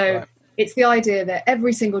 right? So right. It's the idea that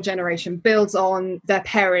every single generation builds on their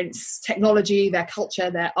parents' technology, their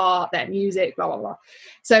culture, their art, their music, blah, blah, blah.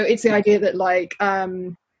 So it's the idea that like,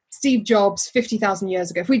 Steve Jobs 50,000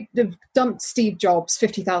 years ago, if we dumped Steve Jobs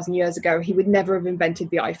 50,000 years ago, he would never have invented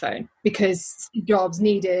the iPhone because Steve Jobs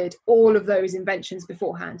needed all of those inventions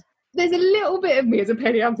beforehand. There's a little bit of me as a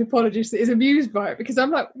paleoanthropologist that is amused by it, because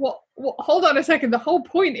I'm like, what, hold on a second. The whole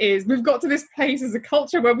point is we've got to this place as a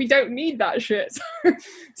culture where we don't need that shit.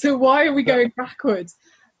 So why are we going backwards?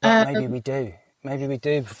 Maybe we do. Maybe we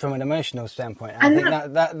do from an emotional standpoint. I think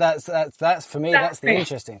that's for me, that's the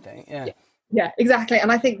interesting thing. Yeah, exactly.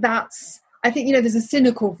 And I think, you know, there's a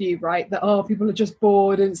cynical view, right? That, oh, people are just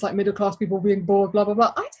bored and it's like middle class people being bored, blah, blah,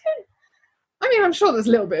 blah. I'm sure there's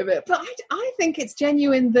a little bit of it, but I think it's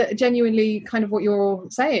genuinely kind of what you're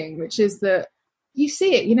saying, which is that you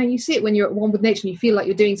see it, you know, you see it when you're at one with nature and you feel like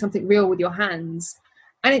you're doing something real with your hands.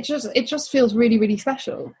 And it just feels really, really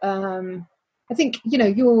special. I think, you know,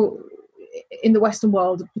 you're in the Western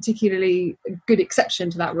world, particularly a good exception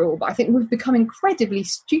to that rule, but I think we've become incredibly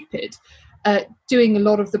stupid doing a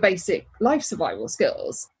lot of the basic life survival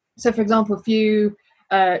skills. So, for example, if you,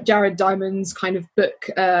 Jared Diamond's kind of book,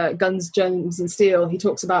 Guns, Germs and Steel, he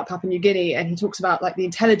talks about Papua New Guinea, and he talks about like the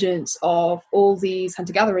intelligence of all these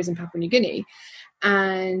hunter-gatherers in Papua New Guinea.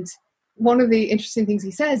 And one of the interesting things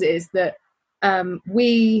he says is that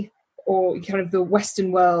we, or kind of the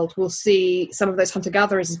Western world, will see some of those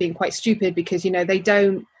hunter-gatherers as being quite stupid because, you know, they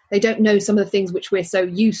don't know some of the things which we're so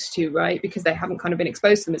used to, right? Because they haven't kind of been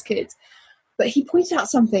exposed to them as kids. But he pointed out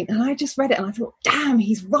something, and I just read it and I thought, damn,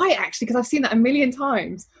 he's right, actually, because I've seen that a million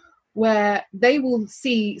times, where they will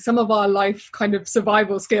see some of our life kind of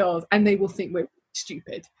survival skills and they will think we're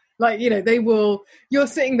stupid. Like, you know, you're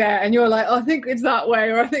sitting there and you're like, oh, I think it's that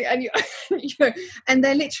way, or I think, and you know, and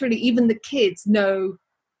they're literally, even the kids know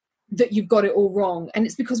that you've got it all wrong. And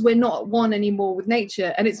it's because we're not at one anymore with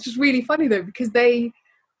nature. And it's just really funny though, because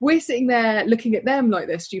we're sitting there looking at them like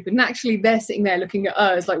they're stupid, and actually they're sitting there looking at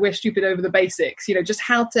us like we're stupid over the basics, you know, just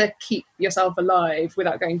how to keep yourself alive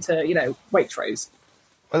without going to, you know, Waitrose.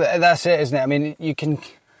 Well, that's it, isn't it? I mean, you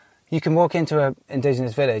can walk into an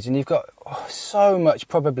indigenous village and you've got so much,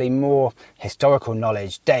 probably more historical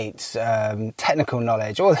knowledge, dates, technical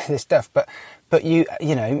knowledge, all this stuff, but you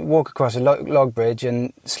know, walk across a log bridge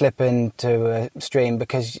and slip into a stream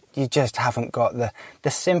because you just haven't got the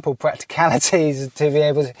simple practicalities to be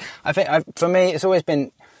able to. I think for me, it's always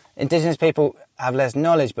been indigenous people have less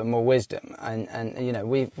knowledge but more wisdom, and you know,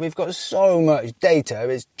 we've got so much data,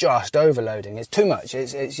 it's just overloading. It's too much.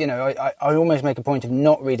 It's you know, I almost make a point of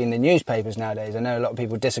not reading the newspapers nowadays. I know a lot of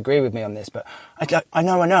people disagree with me on this, but I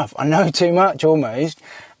know enough. I know too much almost.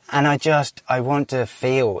 And I want to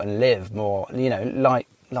feel and live more, you know,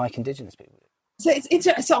 like indigenous people.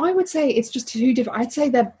 So I would say it's just two different. I'd say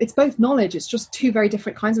that it's both knowledge. It's just two very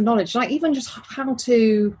different kinds of knowledge. Like even just how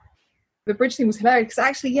to. The bridge thing was hilarious because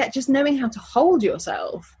actually, yeah, just knowing how to hold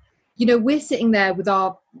yourself. You know, we're sitting there with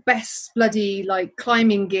our best bloody like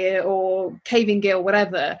climbing gear or caving gear or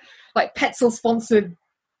whatever, like Petzl sponsored,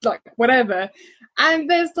 like whatever. And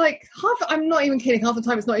there's like I'm not even kidding, half the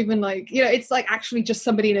time it's not even like, you know, it's like actually just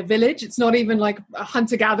somebody in a village. It's not even like a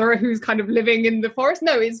hunter-gatherer who's kind of living in the forest.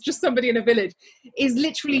 No, it's just somebody in a village is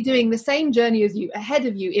literally doing the same journey as you, ahead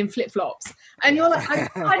of you in flip-flops. And you're like, I'm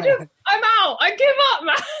out, I give up,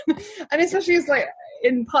 man. And especially it's like,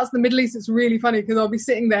 in parts of the Middle East, it's really funny because I'll be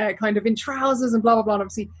sitting there kind of in trousers and blah, blah, blah. And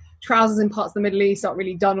obviously trousers in parts of the Middle East aren't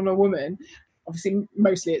really done on a woman. Obviously,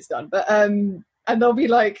 mostly it's done. But and there'll be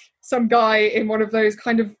like some guy in one of those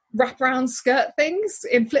kind of wraparound skirt things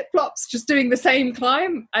in flip-flops just doing the same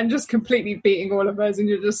climb and just completely beating all of us. And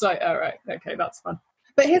you're just like, all right, okay, that's fun.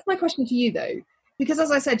 But here's my question to you, though. Because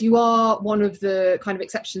as I said, you are one of the kind of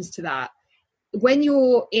exceptions to that. When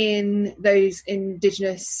you're in those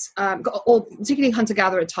indigenous or particularly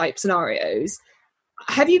hunter-gatherer type scenarios,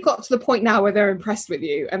 have you got to the point now where they're impressed with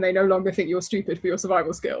you and they no longer think you're stupid for your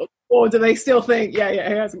survival skills? Or do they still think, yeah, he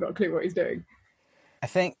hasn't got a clue what he's doing? I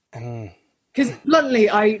think... Because bluntly,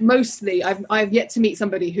 I've yet to meet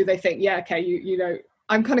somebody who they think, yeah, okay, you know,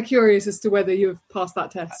 I'm kind of curious as to whether you've passed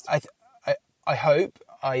that test. I hope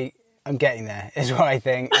I'm getting there, is what I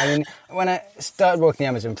think. I mean, when I started walking the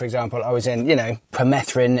Amazon, for example, I was in,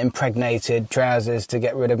 permethrin impregnated trousers to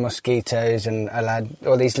get rid of mosquitoes, and I had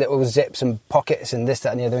all these little zips and pockets and this,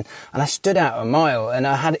 that and the other. And I stood out a mile, and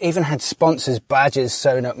I even had sponsors' badges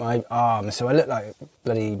sewn up my arm, so I looked like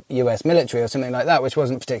bloody US military or something like that, which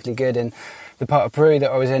wasn't particularly good in the part of Peru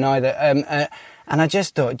that I was in either. And I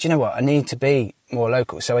just thought, do you know what, I need to be more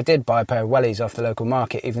local. So I did buy a pair of wellies off the local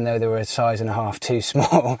market, even though they were a size and a half too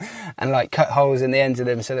small, and like cut holes in the ends of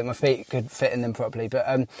them so that my feet could fit in them properly.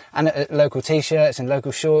 But and local t-shirts and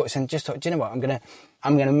local shorts, and just thought, do you know what, I'm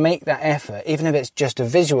gonna make that effort, even if it's just a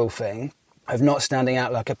visual thing of not standing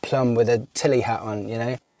out like a plum with a Tilly hat on,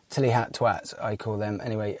 Tilly hat twats, I call them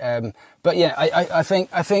anyway. But yeah, I think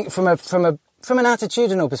from an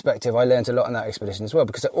attitudinal perspective, I learned a lot on that expedition as well,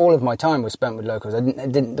 because all of my time was spent with locals.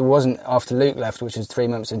 There wasn't, after Luke left, which was 3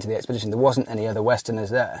 months into the expedition, there wasn't any other Westerners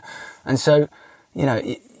there. And so,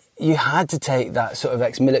 you had to take that sort of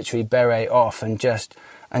ex-military beret off and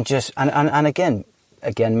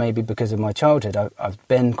again, maybe because of my childhood, I've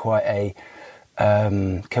been quite a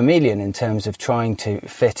chameleon in terms of trying to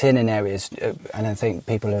fit in areas, and I think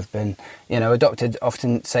people have been, adopted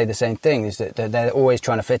often say the same thing, is that they're always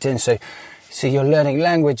trying to fit in. So you're learning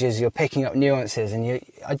languages, you're picking up nuances, and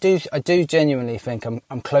I do genuinely think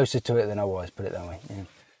I'm closer to it than I was, put it that way.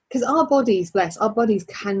 Because our bodies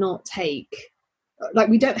cannot take, like,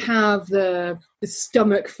 we don't have the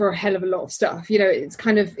stomach for a hell of a lot of stuff. It's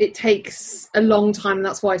kind of, it takes a long time, and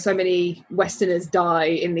that's why so many Westerners die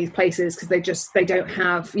in these places, because they don't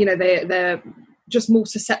have, they're just more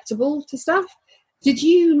susceptible to stuff. Did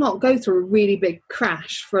you not go through a really big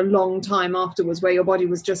crash for a long time afterwards where your body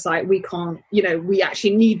was just like, we can't, we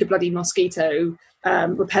actually need the bloody mosquito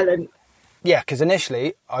repellent? Yeah, because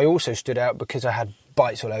initially I also stood out because I had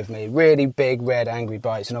bites all over me, really big, red, angry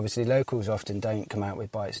bites. And obviously locals often don't come out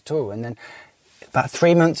with bites at all. And then about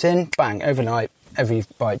 3 months in, bang, overnight, every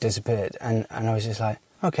bite disappeared. And I was just like,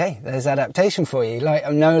 okay, there's adaptation for you. Like,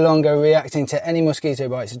 I'm no longer reacting to any mosquito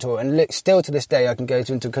bites at all. And look, still to this day, I can go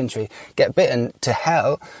into a country, get bitten to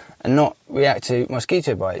hell, and not react to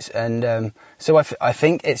mosquito bites. And so I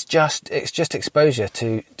think it's just exposure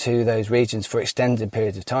to those regions for extended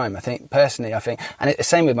periods of time. I think, personally, and it's the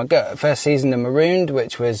same with my gut. First season of Marooned,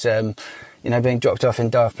 which was, being dropped off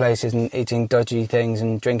in daft places and eating dodgy things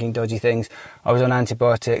and drinking dodgy things. I was on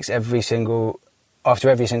antibiotics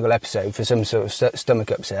after every single episode for some sort of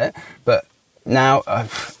stomach upset, but now I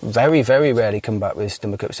very, very rarely come back with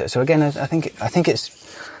stomach upset. So again, I think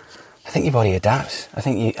your body adapts. I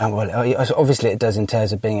think obviously it does in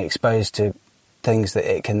terms of being exposed to things that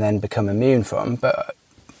it can then become immune from. But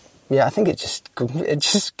yeah, I think it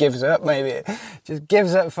just gives up. Maybe it just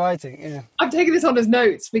gives up fighting. Yeah, I've taken this on as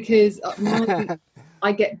notes because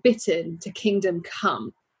I get bitten to Kingdom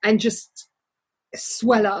Come and just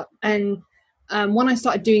swell up. And when I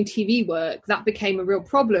started doing TV work, that became a real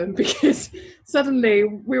problem because suddenly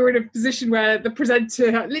we were in a position where the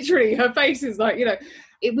presenter, literally her face is like,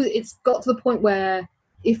 it's got to the point where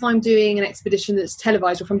if I'm doing an expedition that's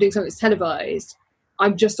televised, or if I'm doing something that's televised,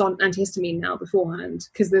 I'm just on antihistamine now beforehand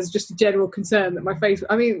because there's just a general concern that my face,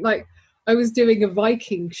 I was doing a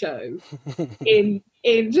Viking show in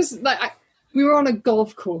just like, we were on a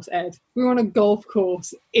golf course, Ed. We were on a golf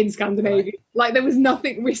course in Scandinavia. Right. Like, there was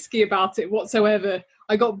nothing risky about it whatsoever.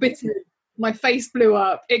 I got bitten. My face blew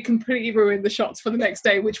up. It completely ruined the shots for the next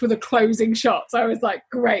day, which were the closing shots. I was like,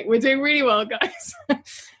 great, we're doing really well, guys.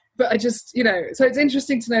 But I just, so it's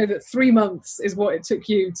interesting to know that 3 months is what it took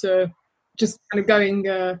you to just kind of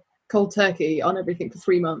going cold turkey on everything for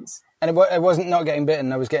 3 months. And it wasn't not getting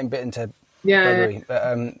bitten. I was getting bitten to buggery.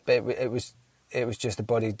 But it was just the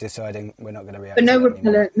body deciding we're not going to react. But no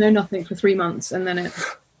repellent, no nothing for 3 months, and then it...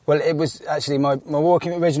 Well, it was actually my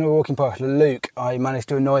original walking partner, Luke. I managed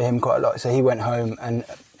to annoy him quite a lot, so he went home, and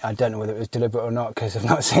I don't know whether it was deliberate or not because I've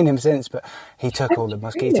not seen him since, but he took all the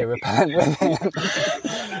mosquito repellent with him.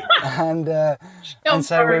 and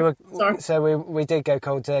so we did go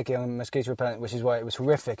cold turkey on mosquito repellent, which is why it was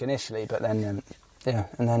horrific initially, but then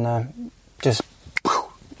just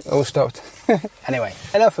all stopped. Anyway,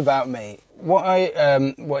 enough about me. What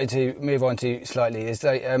I wanted to move on to slightly is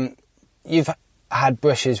that you've had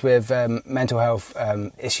brushes with mental health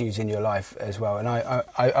issues in your life as well, and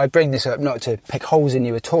I bring this up not to pick holes in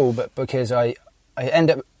you at all, but because I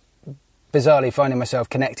end up bizarrely finding myself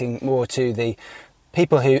connecting more to the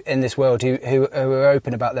people who in this world who are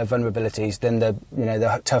open about their vulnerabilities than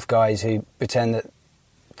the tough guys who pretend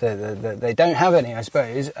that they don't have any, I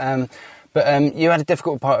suppose. But you had a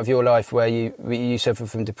difficult part of your life where you suffered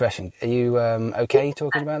from depression. Are you okay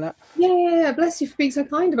talking about that? Yeah, bless you for being so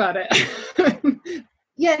kind about it.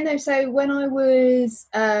 So when I was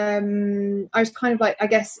kind of like, I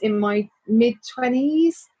guess, in my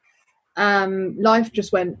mid-20s, life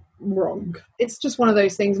just went wrong. It's just one of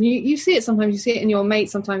those things. And you see it sometimes, you see it in your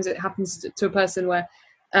mates. Sometimes it happens to a person where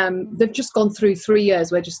they've just gone through 3 years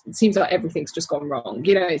where just it seems like everything's just gone wrong.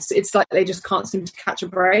 It's like they just can't seem to catch a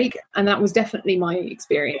break, and that was definitely my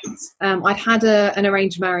experience. I'd had an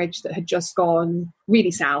arranged marriage that had just gone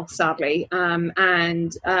really south, sadly,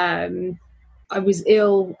 and I was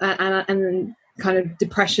ill, and kind of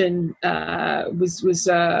depression was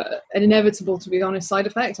an inevitable, to be honest, side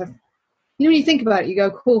effect. When you think about it, you go,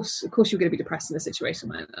 of course you're going to be depressed in a situation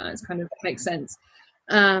like that. It's kind of, it makes sense.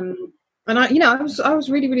 And I was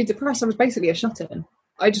really, really depressed. I was basically a shut-in.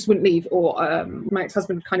 I just wouldn't leave, or my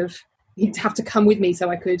ex-husband he'd have to come with me so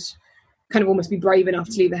I could kind of almost be brave enough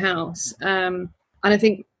to leave the house. And I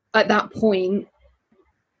think at that point,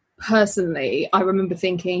 personally, I remember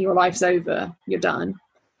thinking, your life's over, you're done.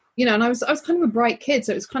 And I was kind of a bright kid,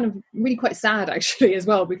 so it was kind of really quite sad actually as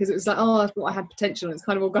well, because it was like, I thought I had potential, and it's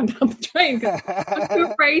kind of all gone down the drain because I'm too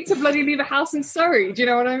afraid to bloody leave a house in Surrey. Do you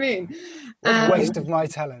know what I mean? Waste of my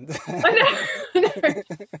talent. I know.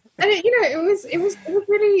 And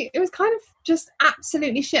it was kind of just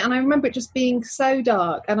absolutely shit. And I remember it just being so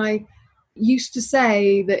dark. And I used to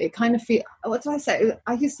say that it kind of what did I say?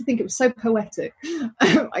 I used to think it was so poetic.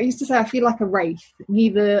 I used to say I feel like a wraith,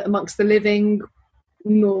 neither amongst the living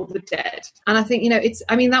nor the dead. And I think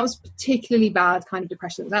that was particularly bad kind of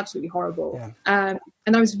depression. It was absolutely horrible. Yeah.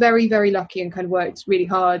 And I was very, very lucky and kind of worked really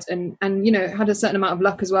hard and had a certain amount of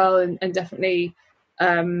luck as well, and definitely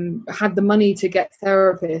had the money to get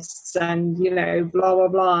therapists and blah blah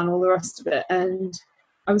blah and all the rest of it. And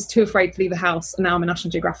I was too afraid to leave the house, and now I'm a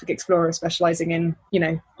National Geographic explorer specialising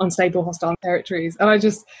in unstable, hostile territories. And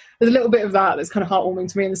there's a little bit of that that's kind of heartwarming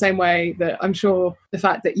to me, in the same way that I'm sure the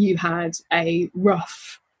fact that you had an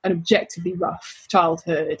objectively rough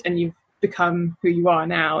childhood and you've become who you are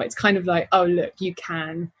now, it's kind of like, oh look, you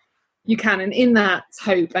can, and in that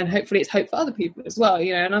hope, and hopefully it's hope for other people as well.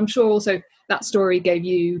 And I'm sure also that story gave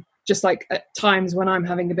you, just like at times when I'm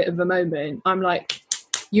having a bit of a moment, I'm like,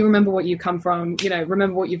 you remember what you come from,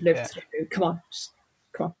 remember what you've lived through. Come on.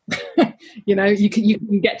 You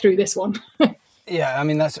can get through this one. Yeah, I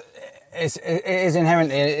mean, it is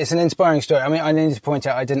inherently, it's an inspiring story. I mean, I need to point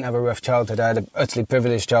out I didn't have a rough childhood. I had an utterly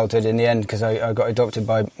privileged childhood in the end, because I got adopted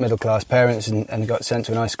by middle-class parents and got sent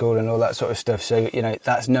to a nice school and all that sort of stuff. So,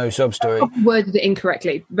 that's no sub-story. I worded it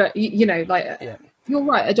incorrectly, but, you're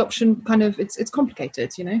right. Adoption kind of, it's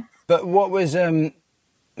complicated, But what was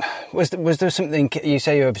was there something, you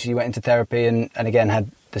say you obviously went into therapy and again had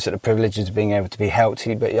the sort of privileges of being able to be helped,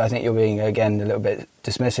 but I think you're being again a little bit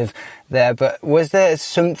dismissive there, but was there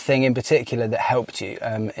something in particular that helped you,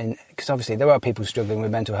 because obviously there are people struggling with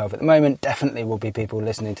mental health at the moment, definitely will be people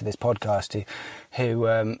listening to this podcast who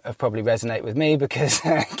have probably resonate with me because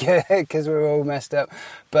we're all messed up,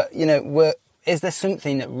 but is there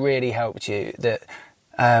something that really helped you, that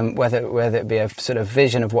whether it be a sort of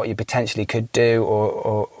vision of what you potentially could do,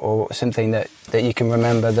 or something that you can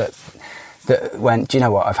remember that went, do you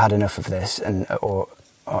know what, I've had enough of this, and or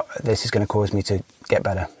this is going to cause me to get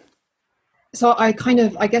better? So I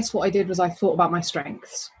guess what I did was I thought about my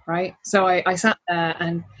strengths, right? So I sat there,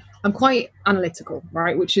 and I'm quite analytical,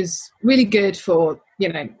 right? Which is really good for,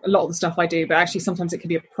 a lot of the stuff I do, but actually sometimes it can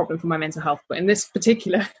be a problem for my mental health. But in this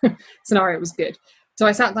particular scenario, it was good. So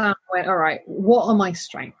I sat down and went, all right, what are my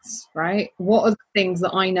strengths, right? What are the things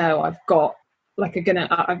that I know I've got,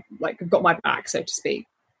 I've got my back, so to speak.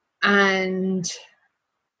 And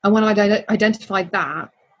when I identified that,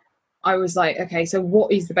 I was like, okay, so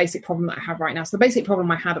what is the basic problem that I have right now? So the basic problem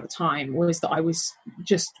I had at the time was that I was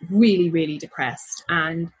just really, really depressed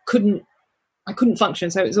and I couldn't function.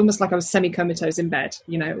 So it was almost like I was semi-comatose in bed,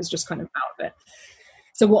 it was just kind of out of it.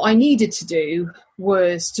 So what I needed to do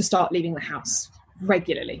was to start leaving the house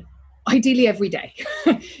regularly, ideally every day,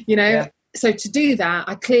 you know? Yeah. So to do that,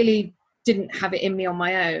 I clearly didn't have it in me on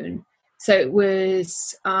my own. So it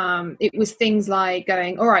was things like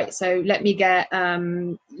going, all right, so let me get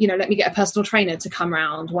a personal trainer to come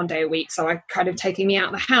around one day a week. So I kind of taking me out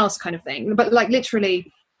of the house kind of thing. But like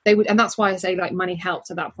literally they would, and that's why I say like money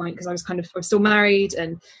helped at that point, because I was still married,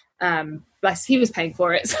 and bless, he was paying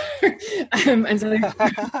for it. And so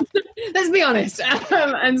let's be honest.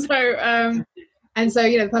 And so,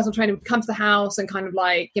 you know, the personal trainer would come to the house and kind of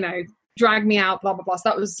like, you know, drag me out, blah, blah, blah. So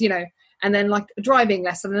that was, you know, and then like a driving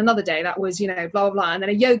lesson another day, that was, you know, blah, blah, blah. And then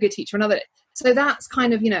a yoga teacher another day. So that's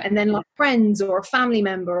kind of, you know, and then like friends or a family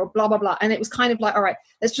member or blah, blah, blah. And it was kind of like, all right,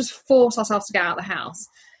 let's just force ourselves to get out of the house.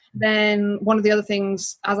 Then one of the other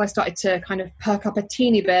things, as I started to kind of perk up a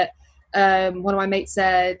teeny bit, one of my mates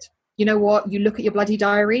said, you know what, you look at your bloody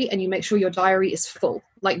diary and you make sure your diary is full.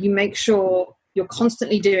 Like you make sure you're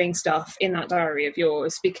constantly doing stuff in that diary of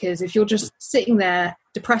yours, because if you're just sitting there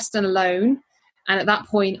depressed and alone, and at that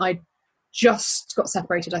point I just got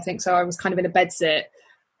separated, I think. So I was kind of in a bedsit,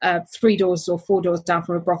 3 doors or 4 doors down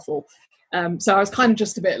from a brothel. So I was kind of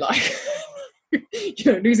just a bit like,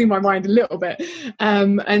 you know, losing my mind a little bit.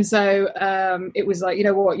 And so it was like, you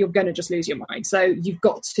know what, you're going to just lose your mind. So you've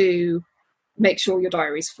got to make sure your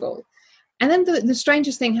diary's full. And then the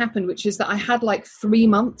strangest thing happened, which is that I had like 3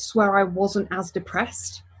 months where I wasn't as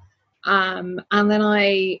depressed. And then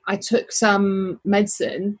I took some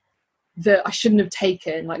medicine that I shouldn't have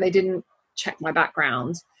taken. Like they didn't check my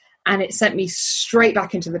background, and it sent me straight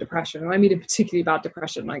back into the depression. And I mean a particularly bad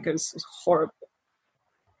depression, like it was horrible.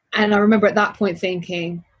 And I remember at that point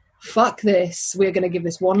thinking, fuck this, we're going to give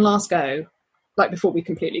this one last go, like before we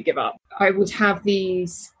completely give up. I would have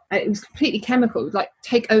these, it was completely chemical, like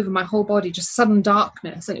take over my whole body, just sudden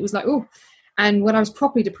darkness. And it was like, oh, and when I was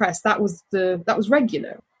properly depressed, that was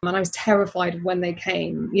regular. And I was terrified of when they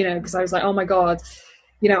came, you know, because I was like, oh my God,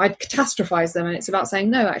 you know, I'd catastrophize them. And it's about saying,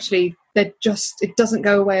 no, actually, it doesn't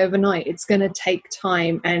go away overnight. It's going to take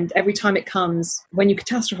time. And every time it comes, when you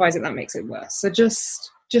catastrophize it, that makes it worse. So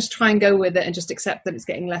just try and go with it and just accept that it's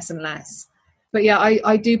getting less and less. But yeah,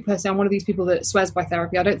 I do personally, I'm one of these people that swears by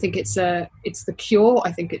therapy. I don't think it's the cure.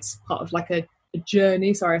 I think it's part of like a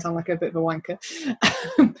journey. Sorry, I sound like a bit of a wanker.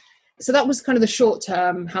 So that was kind of the short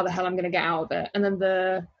term, how the hell I'm going to get out of it. And then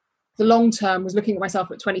the long term was looking at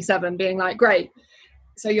myself at 27 being like, great,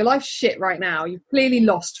 so your life's shit right now. You've clearly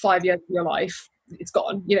lost 5 years of your life. It's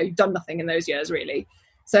gone. You know, you've done nothing in those years really.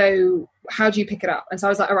 So how do you pick it up? And so I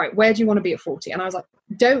was like, all right, where do you want to be at 40? And I was like,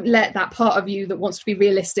 don't let that part of you that wants to be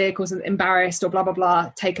realistic or embarrassed or blah, blah,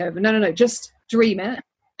 blah take over. No. Just dream it.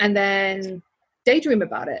 And then daydream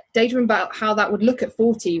about it. Daydream about how that would look at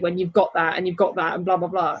 40 when you've got that and blah, blah,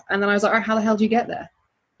 blah. And then I was like, all right, how the hell do you get there?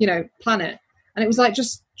 You know, plan it. And it was like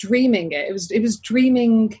just dreaming it. It was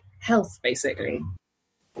dreaming health, basically.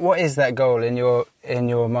 What is that goal in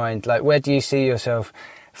your mind? Like, where do you see yourself?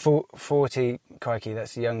 40, crikey,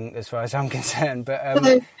 that's young as far as I'm concerned.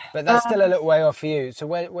 But that's still a little way off for you. So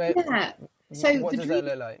where yeah. So what does that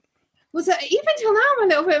look like? Well, so even till now, I'm a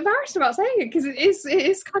little bit embarrassed about saying it because it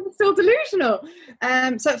is kind of still delusional.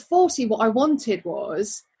 So at 40, what I wanted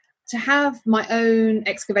was to have my own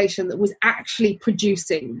excavation that was actually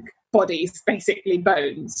producing bodies, basically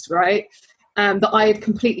bones, right? That I had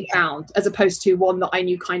completely found, as opposed to one that I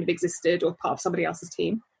knew kind of existed or part of somebody else's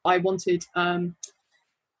team. I wanted,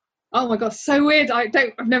 oh my gosh, so weird. I've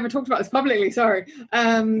never talked about this publicly, sorry.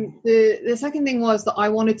 The second thing was that I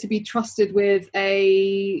wanted to be trusted with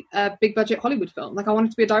a big budget Hollywood film. Like I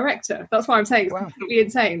wanted to be a director. That's why I'm saying it's completely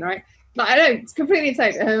insane, right? Like, I know, it's completely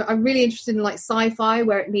insane. I'm really interested in like sci-fi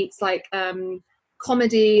where it meets like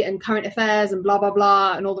comedy and current affairs and blah, blah,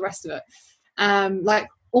 blah, and all the rest of it. Like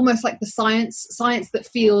almost like the science that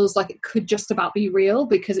feels like it could just about be real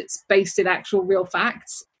because it's based in actual real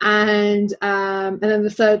facts. And then the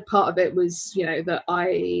third part of it was, you know, that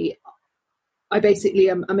I basically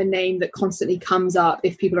am a name that constantly comes up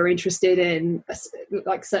if people are interested in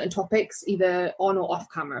like certain topics, either on or off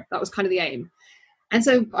camera. That was kind of the aim. And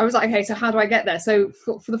so I was like, okay, so how do I get there? So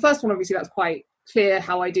for the first one, obviously that's quite clear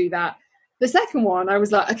how I do that. The second one, I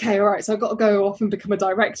was like, okay, all right, so I've got to go off and become a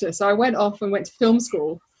director. So I went off and went to film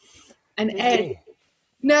school. And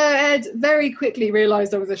Ed very quickly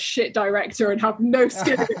realised I was a shit director and have no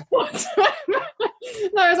skill in it whatsoever.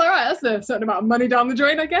 No, I was like, all right, that's a certain amount of money down the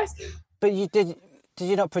drain, I guess. But did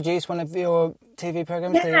you not produce one of your TV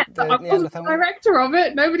programmes? Yeah, I wasn't the director of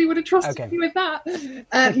it. Nobody would have trusted me with that.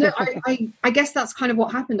 No, I guess that's kind of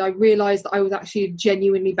what happened. I realised that I was actually a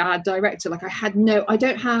genuinely bad director. Like I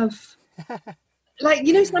don't have like,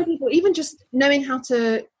 you know, some people, even just knowing how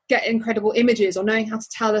to get incredible images or knowing how to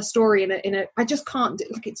tell a story in a I just can't do,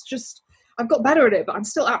 like, it's just, I've got better at it, but I'm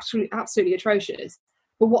still absolutely atrocious.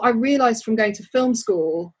 But what I realized from going to film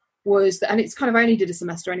school was that, and it's kind of, I only did a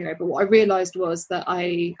semester anyway, but what I realized was that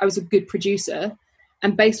I was a good producer.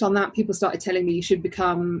 And based on that, people started telling me you should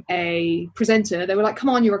become a presenter. They were like, come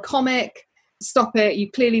on, you're a comic, stop it.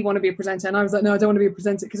 You clearly want to be a presenter. And I was like, no, I don't want to be a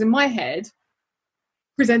presenter. Because in my head,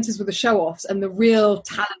 presenters were the show-offs, and the real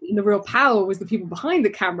talent and the real power was the people behind the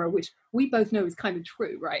camera, which we both know is kind of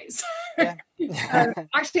true, right? So, Yeah.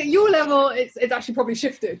 actually, at your level, it's actually probably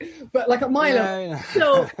shifted, but like at my level,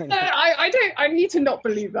 still, I need to not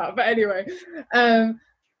believe that. But anyway,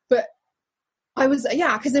 but I was,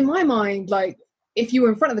 because in my mind, like, if you were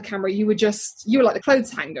in front of the camera, you were like the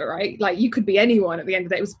clothes hanger, right? Like, you could be anyone at the end of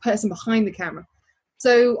the day. It was the person behind the camera.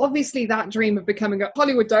 So obviously that dream of becoming a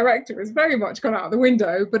Hollywood director has very much gone out the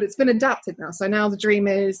window, but it's been adapted now. So now the dream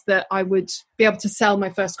is that I would be able to sell my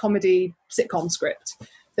first comedy sitcom script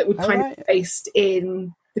that would kind of be based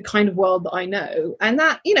in the kind of world that I know. And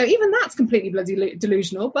that, you know, even that's completely bloody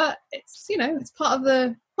delusional, but it's, you know, it's part of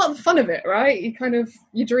the fun of it, right? You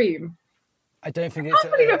dream. I don't think it's...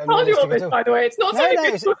 I think I've told you all this, by the way. It's not something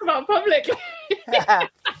you can talk about publicly.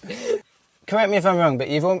 Correct me if I'm wrong, but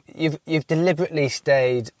you've deliberately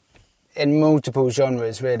stayed in multiple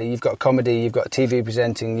genres, really. You've got comedy, you've got TV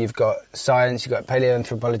presenting, you've got science, you've got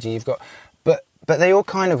paleoanthropology, you've got... But they all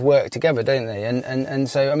kind of work together, don't they? And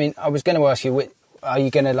so, I mean, I was going to ask you, are you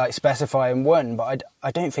going to, like, specify in one? But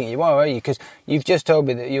I don't think you are you? Because you've just told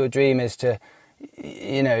me that your dream is to,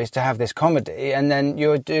 you know, is to have this comedy, and then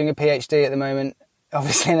you're doing a PhD at the moment,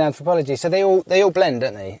 obviously, in anthropology. So they all blend,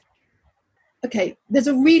 don't they? Okay, there's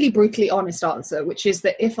a really brutally honest answer, which is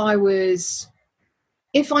that if I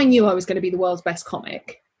knew I was going to be the world's best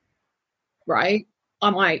comic, right, I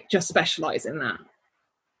might just specialise in that.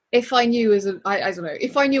 If I knew I don't know,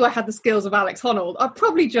 if I knew I had the skills of Alex Honnold, I'd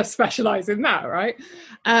probably just specialise in that, right?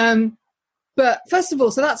 But first of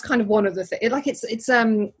all, so that's kind of one of the things. Like it's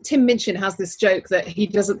Tim Minchin has this joke that he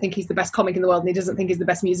doesn't think he's the best comic in the world and he doesn't think he's the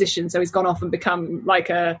best musician, so he's gone off and become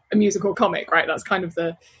like a musical comic, right? That's kind of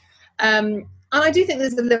the... and I do think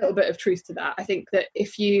there's a little bit of truth to that. I think that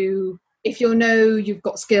if you know you've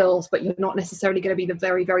got skills, but you're not necessarily going to be the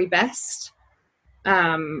very, very best,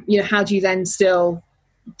 you know, how do you then still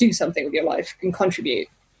do something with your life and contribute?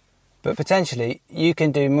 But potentially you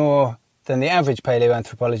can do more than the average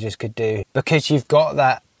paleoanthropologist could do because you've got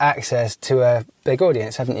that access to a big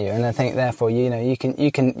audience, haven't you? And I think therefore, you know, you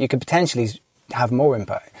can potentially have more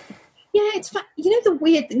impact. Yeah, you know, the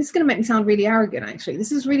weird thing, this is going to make me sound really arrogant, actually.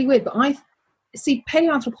 This is really weird, but I see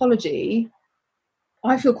paleoanthropology,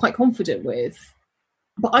 I feel quite confident with,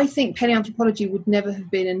 but I think paleoanthropology would never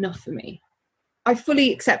have been enough for me. I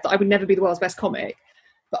fully accept that I would never be the world's best comic,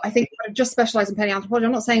 but I think if I just specialised in paleoanthropology,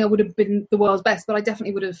 I'm not saying I would have been the world's best, but I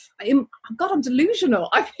definitely would have... God, I'm delusional.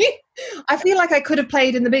 I feel like I could have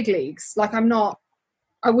played in the big leagues. Like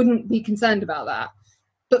I wouldn't be concerned about that.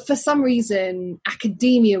 But for some reason,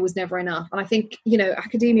 academia was never enough. And I think, you know,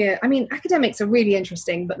 academics are really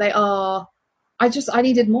interesting, but I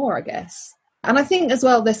needed more, I guess. And I think as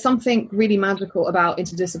well, there's something really magical about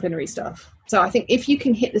interdisciplinary stuff. So I think if you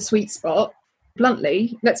can hit the sweet spot,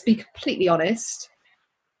 bluntly, let's be completely honest,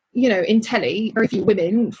 you know, in telly, very few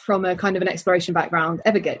women from a kind of an exploration background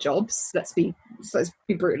ever get jobs. Let's be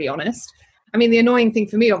brutally honest. I mean, the annoying thing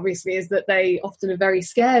for me, obviously, is that they often are very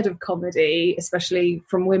scared of comedy, especially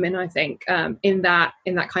from women, I think, in that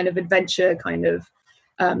kind of adventure, kind of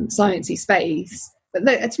sciencey space. But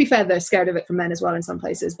to be fair, they're scared of it from men as well in some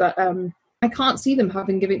places. But I can't see them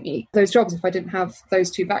having given me those jobs if I didn't have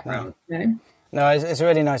those two backgrounds, you know? No, it's a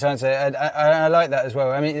really nice answer. I like that as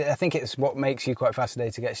well. I mean, I think it's what makes you quite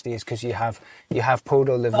fascinating, actually, is because you have pulled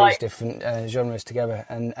all of these different genres together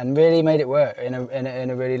and really made it work in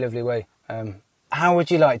a really lovely way. How would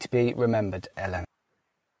you like to be remembered, Ellen?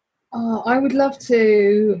 I would love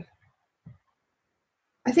to.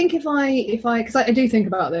 I think if I, because I do think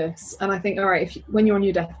about this, and I think, all right, when you're on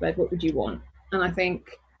your deathbed, what would you want? And I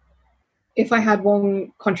think if I had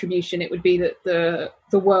one contribution, it would be that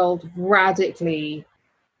the world radically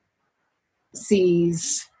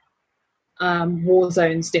sees war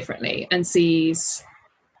zones differently and sees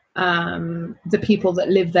the people that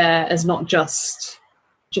live there as not just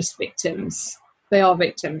victims. They are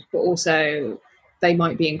victims, but also they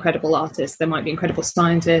might be incredible artists, they might be incredible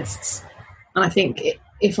scientists. And I think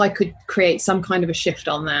if I could create some kind of a shift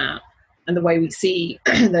on that and the way we see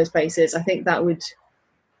those places, I think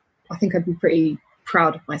I'd be pretty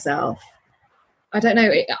proud of myself. I don't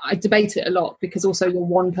know, I debate it a lot because also you're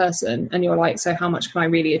one person and you're like, so how much can I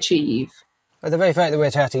really achieve? But the very fact that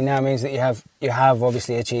we're chatting now means that you have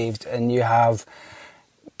obviously achieved, and you have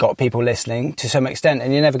got people listening to some extent,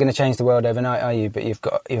 and you're never going to change the world overnight, are you? But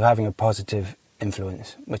you're having a positive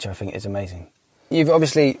influence, which I think is amazing. You've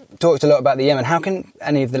obviously talked a lot about the Yemen. How can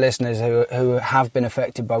any of the listeners who have been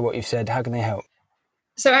affected by what you've said, how can they help?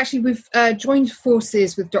 So actually, we've joined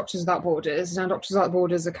forces with Doctors Without Borders. Now, Doctors Without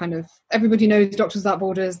Borders are kind of, everybody knows Doctors Without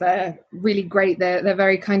Borders. They're really great. They're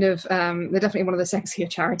very kind of, they're definitely one of the sexier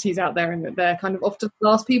charities out there, and they're kind of often the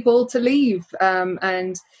last people to leave.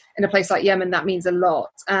 And in a place like Yemen, that means a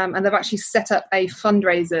lot. And they've actually set up a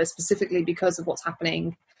fundraiser specifically because of what's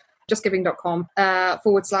happening. JustGiving.com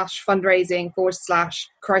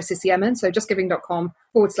 /fundraising/crisis Yemen. So JustGiving.com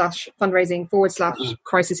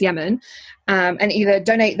 /fundraising/crisis Yemen. And either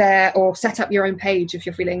donate there or set up your own page if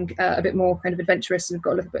you're feeling a bit more kind of adventurous and have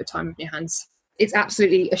got a little bit of time on your hands. It's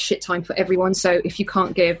absolutely a shit time for everyone. So if you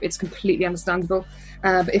can't give, it's completely understandable.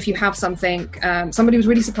 But if you have something, somebody was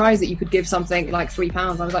really surprised that you could give something like £3.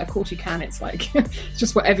 I was like, of course you can. It's like, it's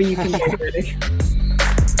just whatever you can do, really.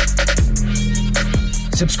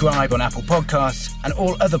 Subscribe on Apple Podcasts and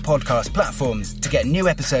all other podcast platforms to get new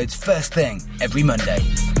episodes first thing every Monday.